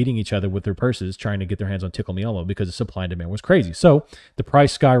women beating each other with their purses trying to get their hands on Tickle Me Elmo because the supply and demand was crazy. So the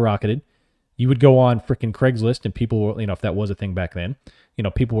price skyrocketed. You would go on freaking Craigslist and people were, if that was a thing back then,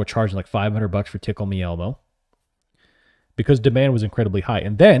 people were charging like $500 for Tickle Me Elmo because demand was incredibly high.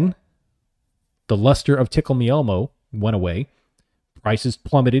 And then the luster of Tickle Me Elmo went away. Prices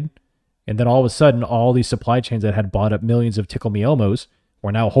plummeted. And then all of a sudden, all these supply chains that had bought up millions of Tickle Me Elmos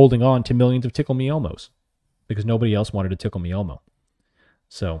were now holding on to millions of Tickle Me Elmos because nobody else wanted a Tickle Me Elmo.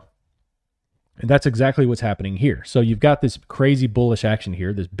 So, and that's exactly what's happening here. So you've got this crazy bullish action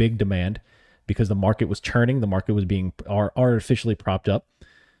here, this big demand. because the market was churning. The market was being artificially propped up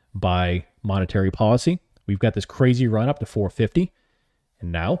by monetary policy. We've got this crazy run up to 450,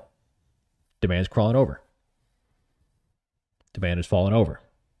 and now demand is crawling over. Demand is falling over.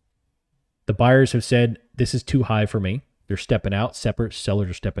 The buyers have said, this is too high for me. They're stepping out. Separate sellers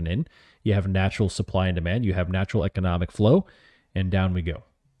are stepping in. You have natural supply and demand. You have natural economic flow, and down we go.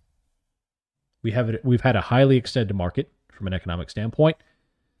 We've had a highly extended market from an economic standpoint,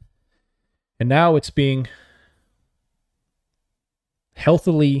 and now it's being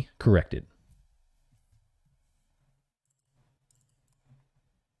healthily corrected.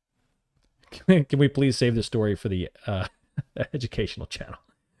 Can we please save this story for the educational channel?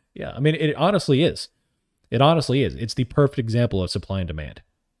 Yeah, I mean, it honestly is. It honestly is. It's the perfect example of supply and demand.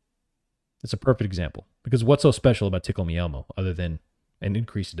 It's a perfect example. Because what's so special about Tickle Me Elmo other than an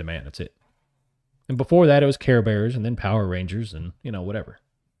increase in demand? That's it. And before that, it was Care Bears and then Power Rangers and, you know, whatever.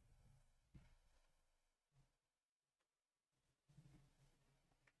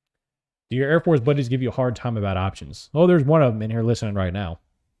 Do your Air Force buddies give you a hard time about options? Oh, there's one of them in here listening right now.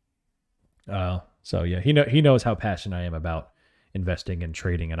 So yeah, he knows how passionate I am about investing and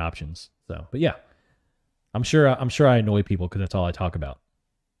trading and options. So, but yeah, I'm sure I annoy people because that's all I talk about.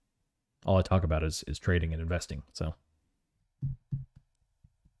 All I talk about is trading and investing. So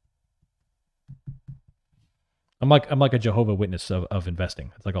I'm like a Jehovah's Witness of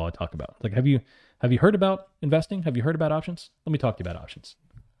investing. It's like all I talk about. Like, have you heard about investing? Have you heard about options? Let me talk to you about options.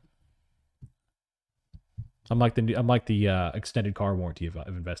 I'm like the extended car warranty of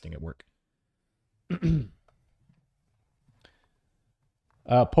investing at work.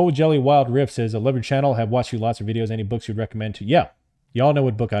 Poe Jelly Wild Riff says, I love your channel. Have watched you lots of videos. Any books you'd recommend to? Yeah. Y'all know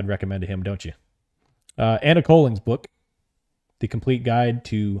what book I'd recommend to him, don't you? Anna Colling's book, The Complete Guide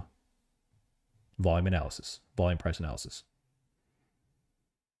to Volume Price Analysis.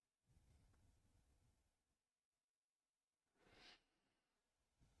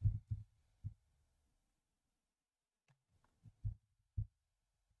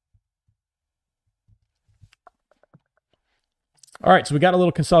 All right, so we got a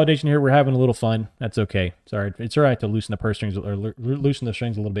little consolidation here. We're having a little fun. That's okay. Sorry, it's all right to loosen the purse strings or loosen the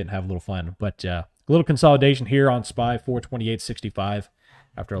strings a little bit and have a little fun. But a little consolidation here on SPY 428.65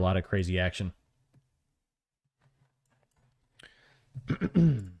 after a lot of crazy action.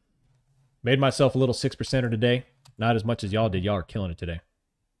 Made myself a little 6%er today. Not as much as y'all did. Y'all are killing it today.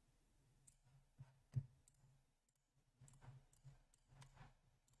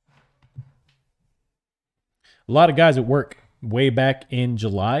 A lot of guys at work way back in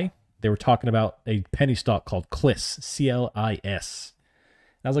July, they were talking about a penny stock called CLIS, C-L-I-S.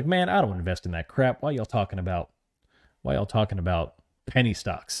 And I was like, man, I don't invest in that crap. Why y'all talking about penny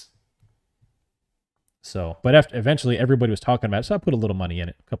stocks? So, but eventually everybody was talking about it, so I put a little money in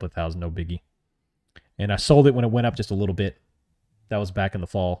it, a couple of thousand, no biggie. And I sold it when it went up just a little bit. That was back in the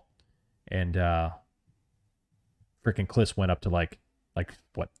fall. And freaking CLIS went up to like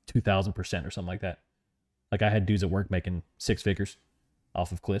what, 2,000% or something like that. Like I had dudes at work making 6 figures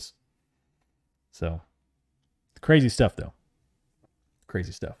off of CLIS. So crazy stuff though.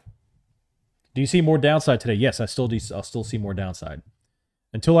 Crazy stuff. Do you see more downside today? Yes, I still do. I'll still see more downside.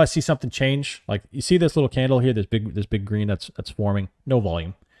 Until I see something change. Like you see this little candle here, this big green that's forming, no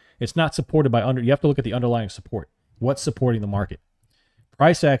volume. It's not supported by you have to look at the underlying support. What's supporting the market?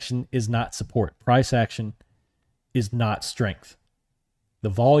 Price action is not support. Price action is not strength. The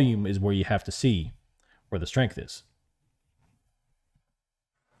volume is where you have to see where the strength is.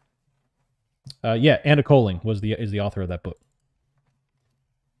 Yeah, Anna Colling is the author of that book.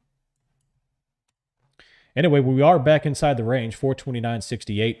 Anyway, we are back inside the range,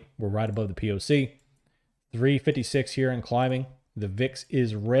 429.68. We're right above the POC. 356 here and climbing. The VIX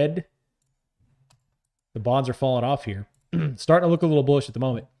is red. The bonds are falling off here. Starting to look a little bullish at the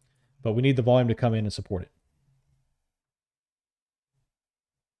moment, but we need the volume to come in and support it.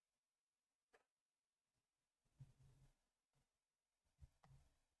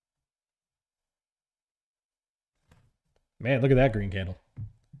 Man, look at that green candle.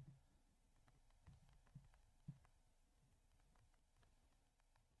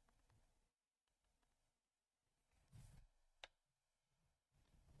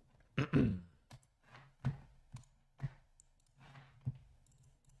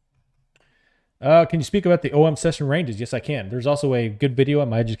 Can you speak about the OM session ranges? Yes, I can. There's also a good video on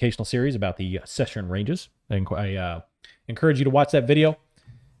my educational series about the session ranges. I encourage you to watch that video.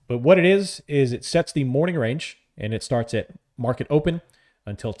 But what it is it sets the morning range, and it starts at market open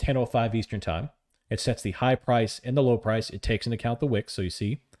until 10:05 Eastern time. It sets the high price and the low price. It takes into account the wicks. So you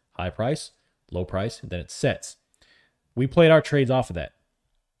see high price, low price, and then it sets. We played our trades off of that.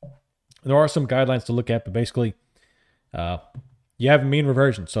 There are some guidelines to look at, but basically, you have mean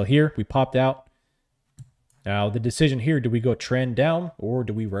reversion. So here we popped out. Now the decision here, do we go trend down or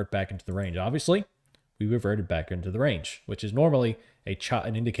do we revert back into the range? Obviously, we reverted back into the range, which is normally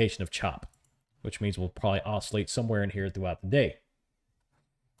an indication of chop, which means we'll probably oscillate somewhere in here throughout the day.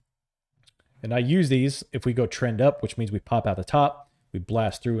 And I use these if we go trend up, which means we pop out the top, we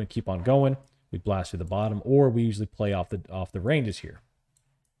blast through and keep on going. We blast through the bottom, or we usually play off the ranges here.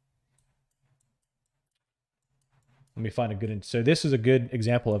 Let me find a good. So this is a good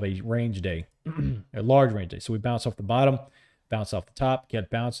example of a range day, a large range day. So we bounce off the bottom, bounce off the top,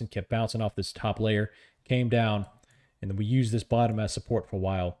 kept bouncing off this top layer, came down, and then we use this bottom as support for a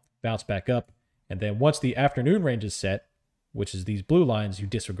while, bounce back up, and then once the afternoon range is set, which is these blue lines, you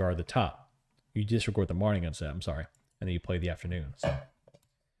disregard the top. You disregard the morning unset, I'm sorry, and then you play the afternoon. So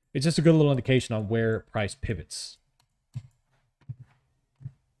it's just a good little indication on where price pivots.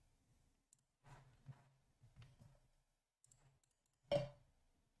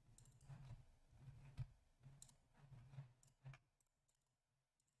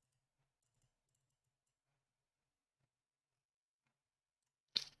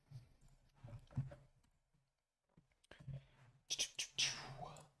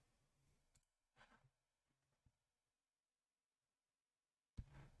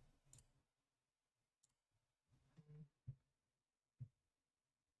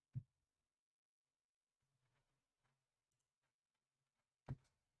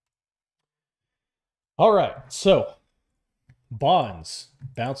 All right, so bonds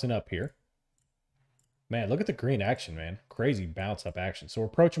bouncing up here. Man, look at the green action, man. Crazy bounce up action. So we're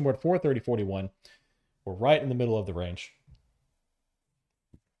approaching, we're at 430.41. We're right in the middle of the range.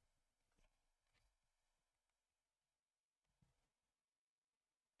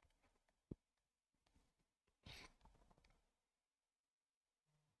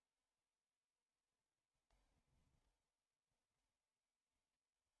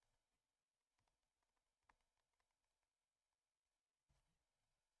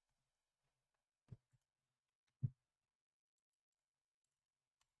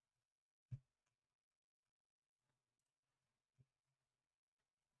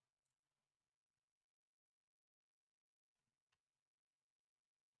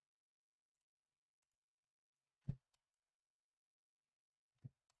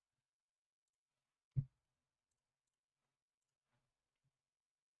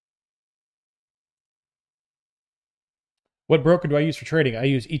 What broker do I use for trading? I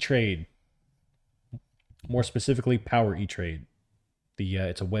use E-Trade. More specifically, Power E-Trade.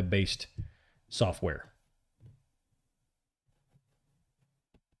 It's a web-based software.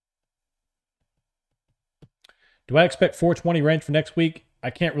 Do I expect 420 range for next week? I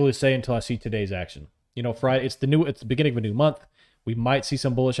can't really say until I see today's action. You know, Friday, it's the beginning of a new month. We might see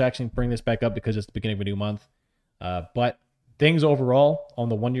some bullish action bring this back up because it's the beginning of a new month. But things overall on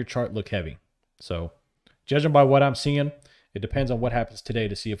the 1 year chart look heavy. So judging by what I'm seeing, it depends on what happens today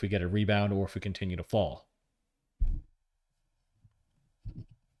to see if we get a rebound or if we continue to fall.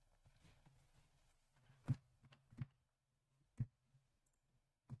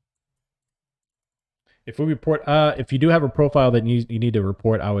 If we report, if you do have a profile that you need to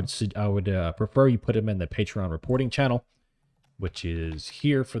report, I would prefer you put them in the Patreon reporting channel, which is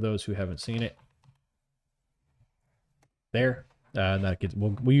here for those who haven't seen it. There, and that gets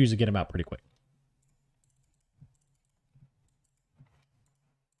we usually get them out pretty quick.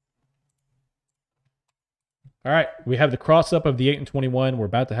 All right, we have the cross up of the 8 and 21. We're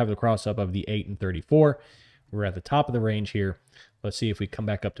about to have the cross up of the 8 and 34. We're at the top of the range here. Let's see if we come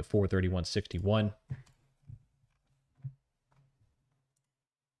back up to 431.61.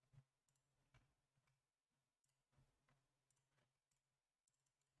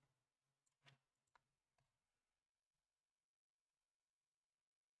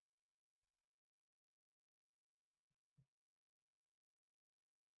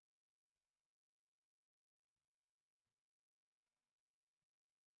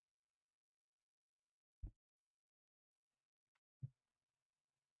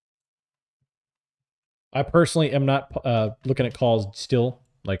 I personally am not looking at calls still.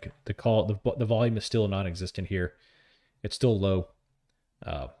 Like the volume is still non-existent here. It's still low.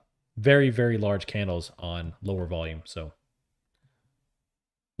 Very, very large candles on lower volume. So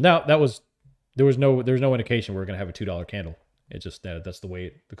now there's no indication we're going to have a $2 candle. It's just that's the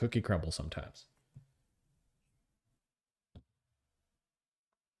way the cookie crumbles sometimes.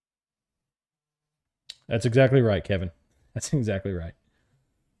 That's exactly right, Kevin. That's exactly right.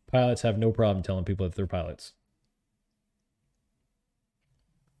 Pilots have no problem telling people that they're pilots.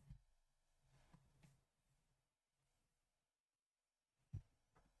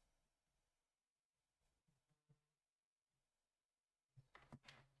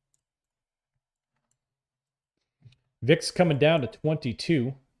 VIX coming down to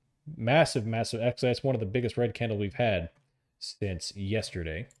 22. Massive, massive. Actually, that's one of the biggest red candles we've had since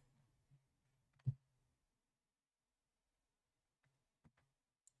yesterday.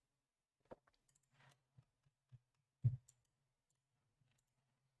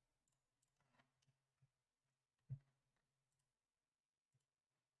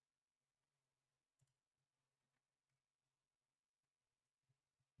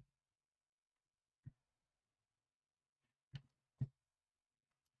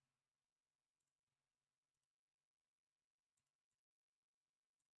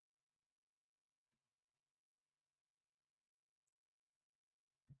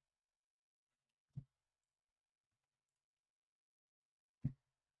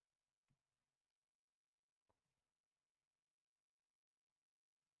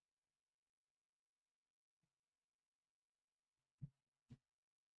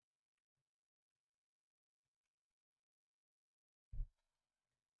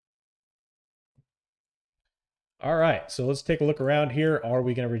 All right, so let's take a look around here. Are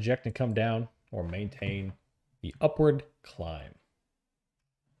we going to reject and come down or maintain the upward climb?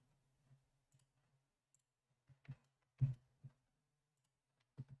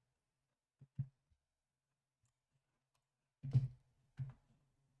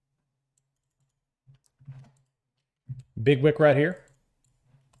 Big wick right here.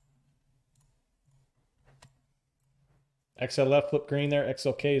 XLF flip green there.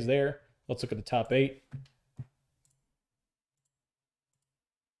 XLK is there. Let's look at the top 8.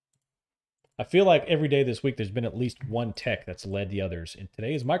 I feel like every day this week there's been at least one tech that's led the others, and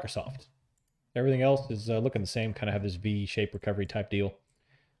today is Microsoft. Everything else is looking the same, kind of have this V-shaped recovery type deal.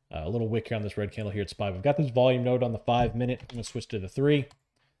 A little wick here on this red candle here at SPY. We've got this volume node on the 5-minute. I'm going to switch to the 3.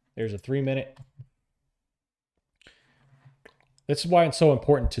 There's a 3-minute. This is why it's so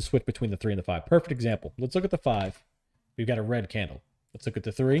important to switch between the 3 and the 5. Perfect example. Let's look at the 5. We've got a red candle. Let's look at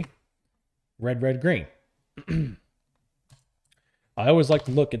the 3. Red, red, green. I always like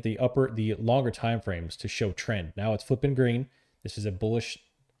to look at the longer time frames to show trend. Now it's flipping green. This is a bullish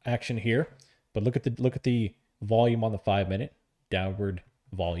action here, but look at the volume on the 5-minute, downward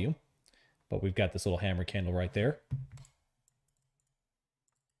volume. But we've got this little hammer candle right there.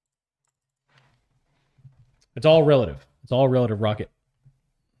 It's all relative. It's all relative, Rocket.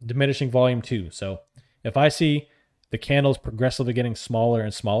 Diminishing volume too. So if I see the candles progressively getting smaller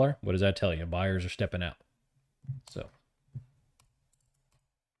and smaller, what does that tell you? Buyers are stepping out. So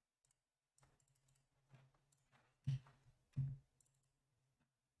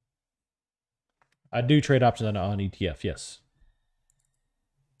I do trade options on ETF, yes.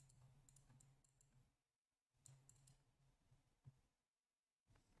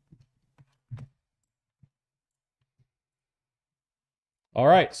 All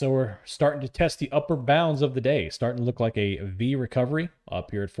right, so we're starting to test the upper bounds of the day. Starting to look like a V recovery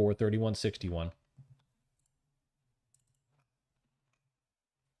up here at 431.61.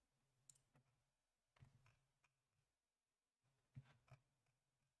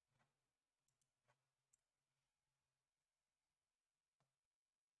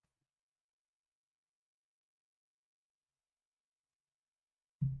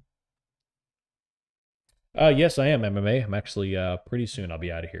 Yes, I am MMA. I'm actually pretty soon I'll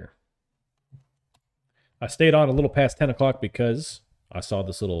be out of here. I stayed on a little past 10 o'clock because I saw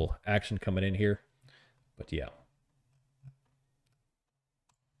this little action coming in here. But yeah.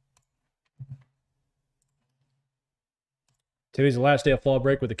 Today's the last day of fall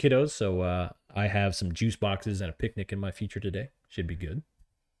break with the kiddos, so I have some juice boxes and a picnic in my future today. Should be good.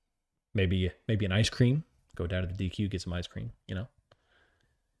 Maybe an ice cream. Go down to the DQ, get some ice cream, you know.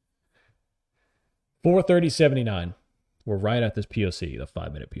 430.79. We're right at this POC, the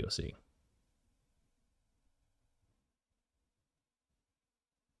 5-minute POC.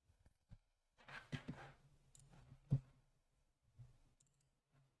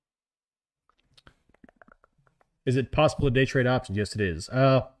 Is it possible to day trade options? Yes, it is.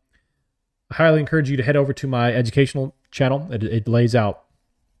 I highly encourage you to head over to my educational channel. It lays out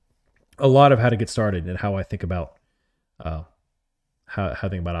a lot of how to get started and how I think about how I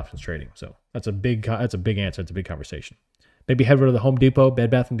think about options trading. So that's a big answer. It's a big conversation. Maybe head over to the Home Depot, Bed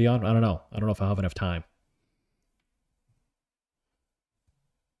Bath and Beyond. I don't know. I don't know if I'll have enough time.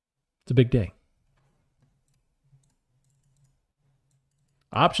 It's a big day.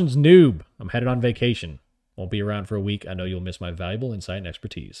 Options noob. I'm headed on vacation. Won't be around for a week. I know you'll miss my valuable insight and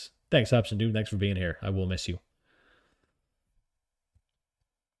expertise. Thanks, Option Noob. Thanks for being here. I will miss you.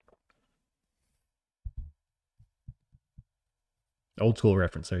 Old school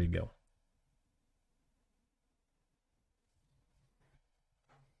reference. There you go.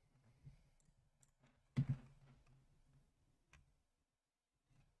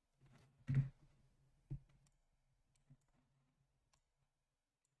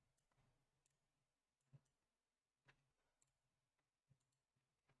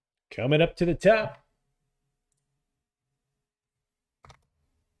 Coming up to the top.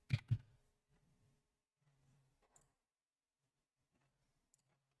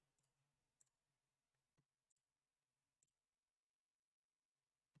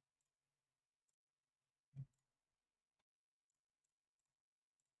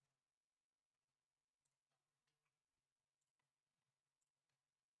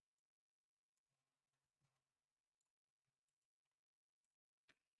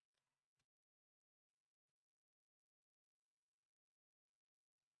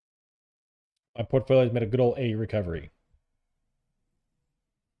 My portfolio has made a good old A recovery.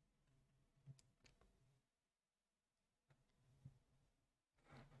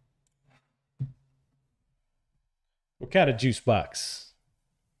 What kind of juice box?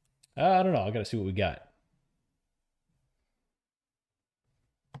 I don't know. I got to see what we got.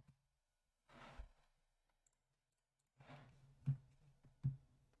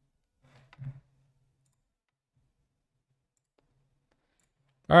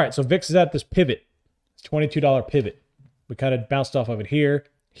 All right, so VIX is at this pivot. It's $22 pivot. We kind of bounced off of it here,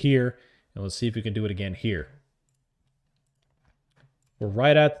 and let's see if we can do it again here. We're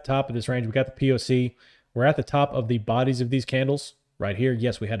right at the top of this range. We got the POC. We're at the top of the bodies of these candles right here.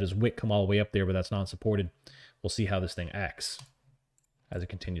 Yes, we had this wick come all the way up there, but that's non-supported. We'll see how this thing acts as it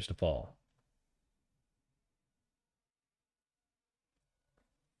continues to fall.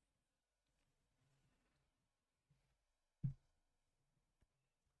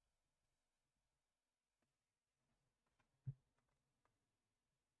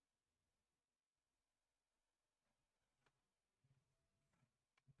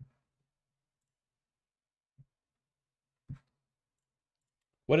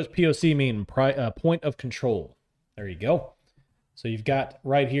 What does POC mean? Point of control. There you go. So you've got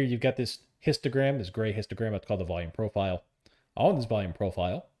right here, you've got this histogram, this gray histogram. That's called the volume profile. On this volume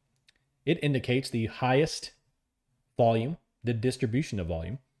profile, it indicates the highest volume, the distribution of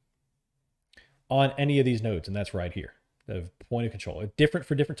volume on any of these nodes, and that's right here, the point of control. It's different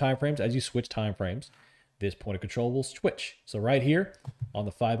for different time frames. As you switch time frames, this point of control will switch. So right here on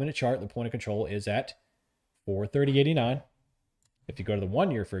the 5-minute chart, the point of control is at 430.89. If you go to the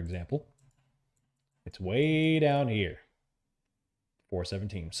 1 year, for example, it's way down here,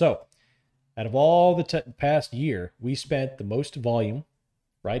 417. So out of all the past year, we spent the most volume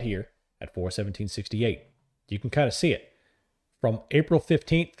right here at 417.68. You can kind of see it. From April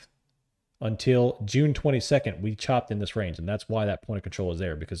 15th until June 22nd, we chopped in this range, and that's why that point of control is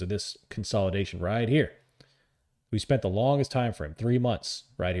there, because of this consolidation right here. We spent the longest time frame, 3 months,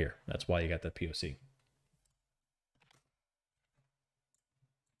 right here. That's why you got that POC.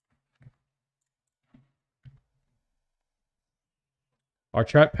 Are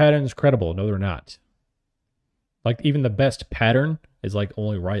chart patterns credible? No, they're not. Like, even the best pattern is like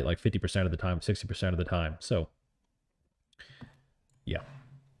only right like 50% of the time, 60% of the time. So, yeah.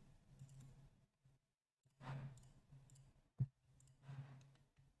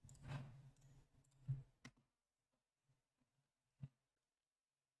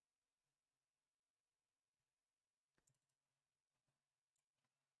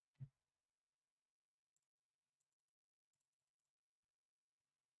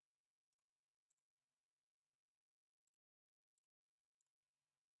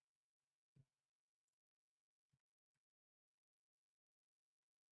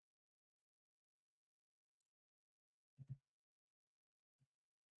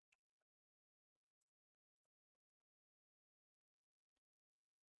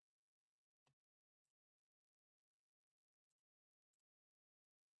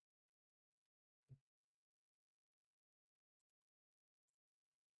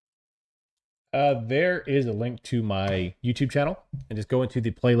 There is a link to my YouTube channel, and just go into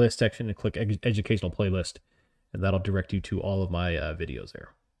the playlist section and click educational playlist, and that'll direct you to all of my videos there.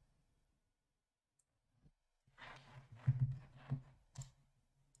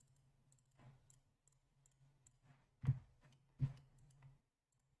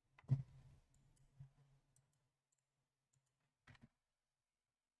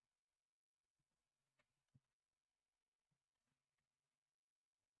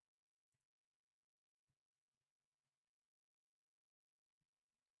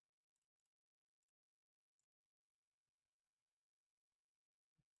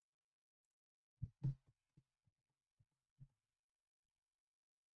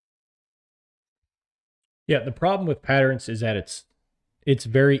 Yeah, the problem with patterns is that it's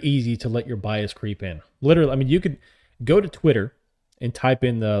very easy to let your bias creep in. Literally, I mean, you could go to Twitter and type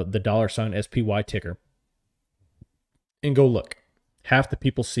in the $ SPY ticker and go look. Half the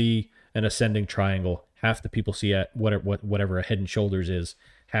people see an ascending triangle. Half the people see at whatever a head and shoulders is.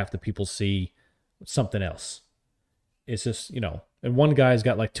 half the people see something else. It's just, and one guy's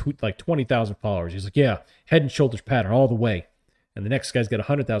got like 20,000 followers. He's like, yeah, head and shoulders pattern all the way. And the next guy's got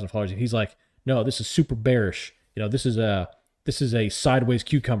 100,000 followers. And he's like, no, this is super bearish. This is a sideways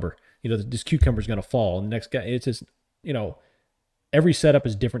cucumber. This cucumber is going to fall. And the next guy, it's just, every setup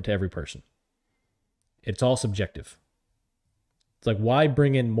is different to every person. It's all subjective. It's like, why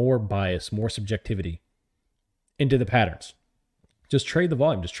bring in more bias, more subjectivity into the patterns? Just trade the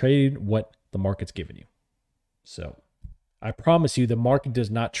volume. Just trade what the market's giving you. So I promise you, the market does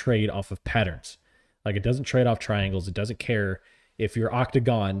not trade off of patterns. Like, it doesn't trade off triangles. It doesn't care if your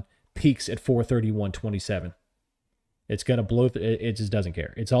octagon peaks at 431.27. It's going to blow. It just doesn't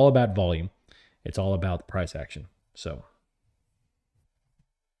care. It's all about volume. It's all about price action. So.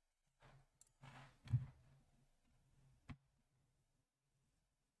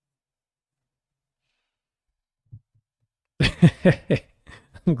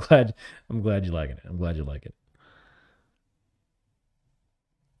 I'm glad you like it. I'm glad you like it.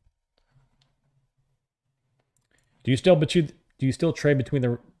 Do you still trade between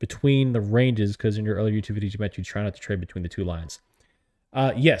the ranges? Because in your earlier YouTube videos, you mentioned you try not to trade between the two lines.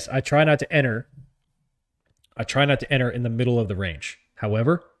 Yes, I try not to enter. I try not to enter in the middle of the range.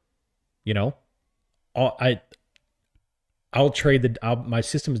 However, I'll trade my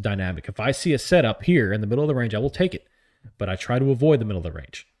system is dynamic. If I see a setup here in the middle of the range, I will take it. But I try to avoid the middle of the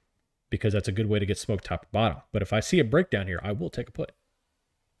range because that's a good way to get smoked top to bottom. But if I see a breakdown here, I will take a put.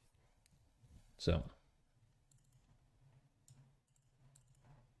 So.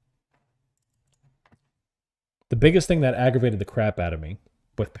 The biggest thing that aggravated the crap out of me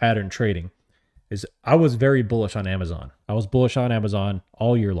with pattern trading is I was very bullish on Amazon. I was bullish on Amazon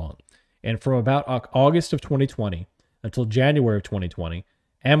all year long. And from about August of 2020 until January of 2020,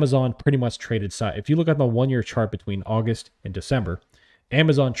 Amazon pretty much traded side. If you look at the one-year chart between August and December,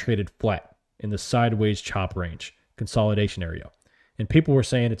 Amazon traded flat in the sideways chop range, consolidation area. And people were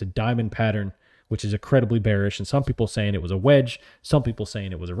saying it's a diamond pattern, which is incredibly bearish. And some people saying it was a wedge. Some people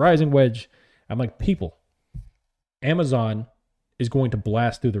saying it was a rising wedge. I'm like, people, Amazon is going to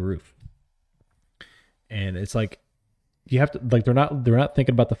blast through the roof. And it's like, you have to, like, they're not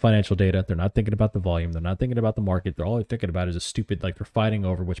thinking about the financial data. They're not thinking about the volume. They're not thinking about the market. They're all thinking about is a stupid, like, they're fighting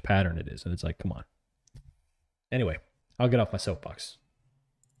over which pattern it is. And it's like, come on. Anyway, I'll get off my soapbox.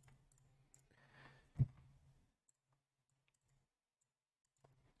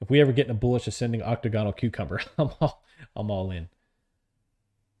 If we ever get in a bullish ascending octagonal cucumber, I'm all in.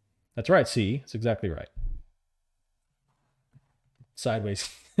 That's right, C. That's exactly right. Sideways.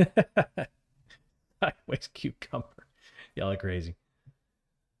 Sideways cucumber. Y'all are crazy.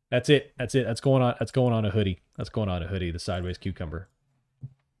 That's it. That's going on a hoodie. The sideways cucumber.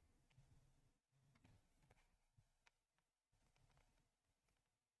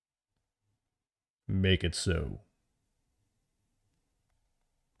 Make it so.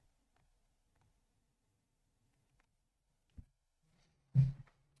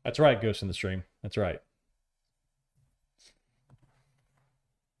 That's right, Ghost in the Stream. That's right.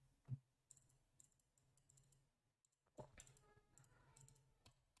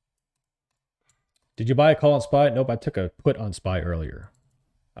 Did you buy a call on SPY? Nope, I took a put on SPY earlier.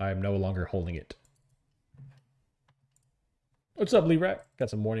 I'm no longer holding it. What's up, Lee Rack? Got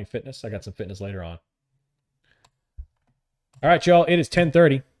some morning fitness. I got some fitness later on. All right, y'all. It is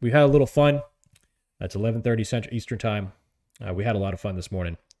 10:30. We had a little fun. That's 11:30 Central Eastern Time. We had a lot of fun this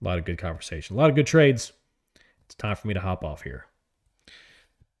morning. A lot of good conversation. A lot of good trades. It's time for me to hop off here.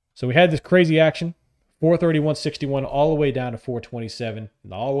 So we had this crazy action. 431.61 all the way down to 427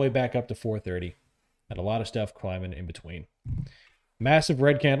 and all the way back up to 430. And a lot of stuff climbing in between. Massive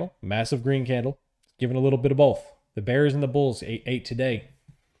red candle, massive green candle, giving a little bit of both. The bears and the bulls ate today.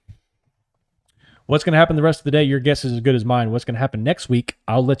 What's going to happen the rest of the day? Your guess is as good as mine. What's going to happen next week?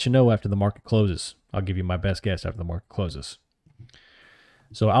 I'll let you know after the market closes. I'll give you my best guess after the market closes.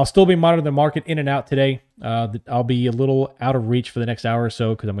 So I'll still be monitoring the market in and out today. I'll be a little out of reach for the next hour or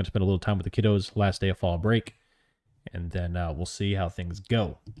so because I'm going to spend a little time with the kiddos last day of fall break. And then we'll see how things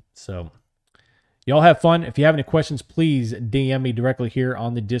go. So y'all have fun. If you have any questions, please DM me directly here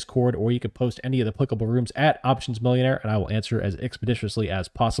on the Discord, or you can post any of the applicable rooms at Options Millionaire, and I will answer as expeditiously as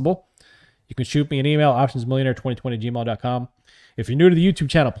possible. You can shoot me an email, optionsmillionaire2020@gmail.com. If you're new to the YouTube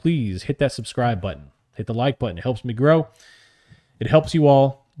channel, please hit that subscribe button. Hit the like button. It helps me grow. It helps you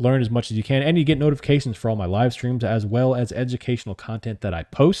all learn as much as you can, and you get notifications for all my live streams as well as educational content that I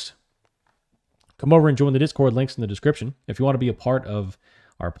post. Come over and join the Discord. Links in the description. If you want to be a part of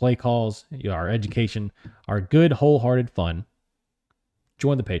our play calls, our education, our good, wholehearted fun,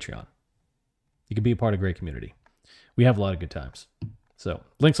 join the Patreon. You can be a part of a great community. We have a lot of good times. So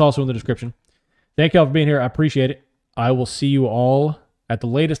links also in the description. Thank y'all for being here. I appreciate it. I will see you all at the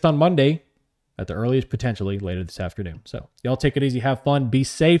latest on Monday, at the earliest potentially later this afternoon. So y'all take it easy. Have fun. Be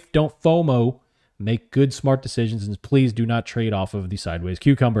safe. Don't FOMO. Make good, smart decisions. And please do not trade off of the sideways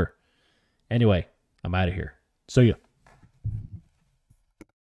cucumber. Anyway, I'm out of here. See ya.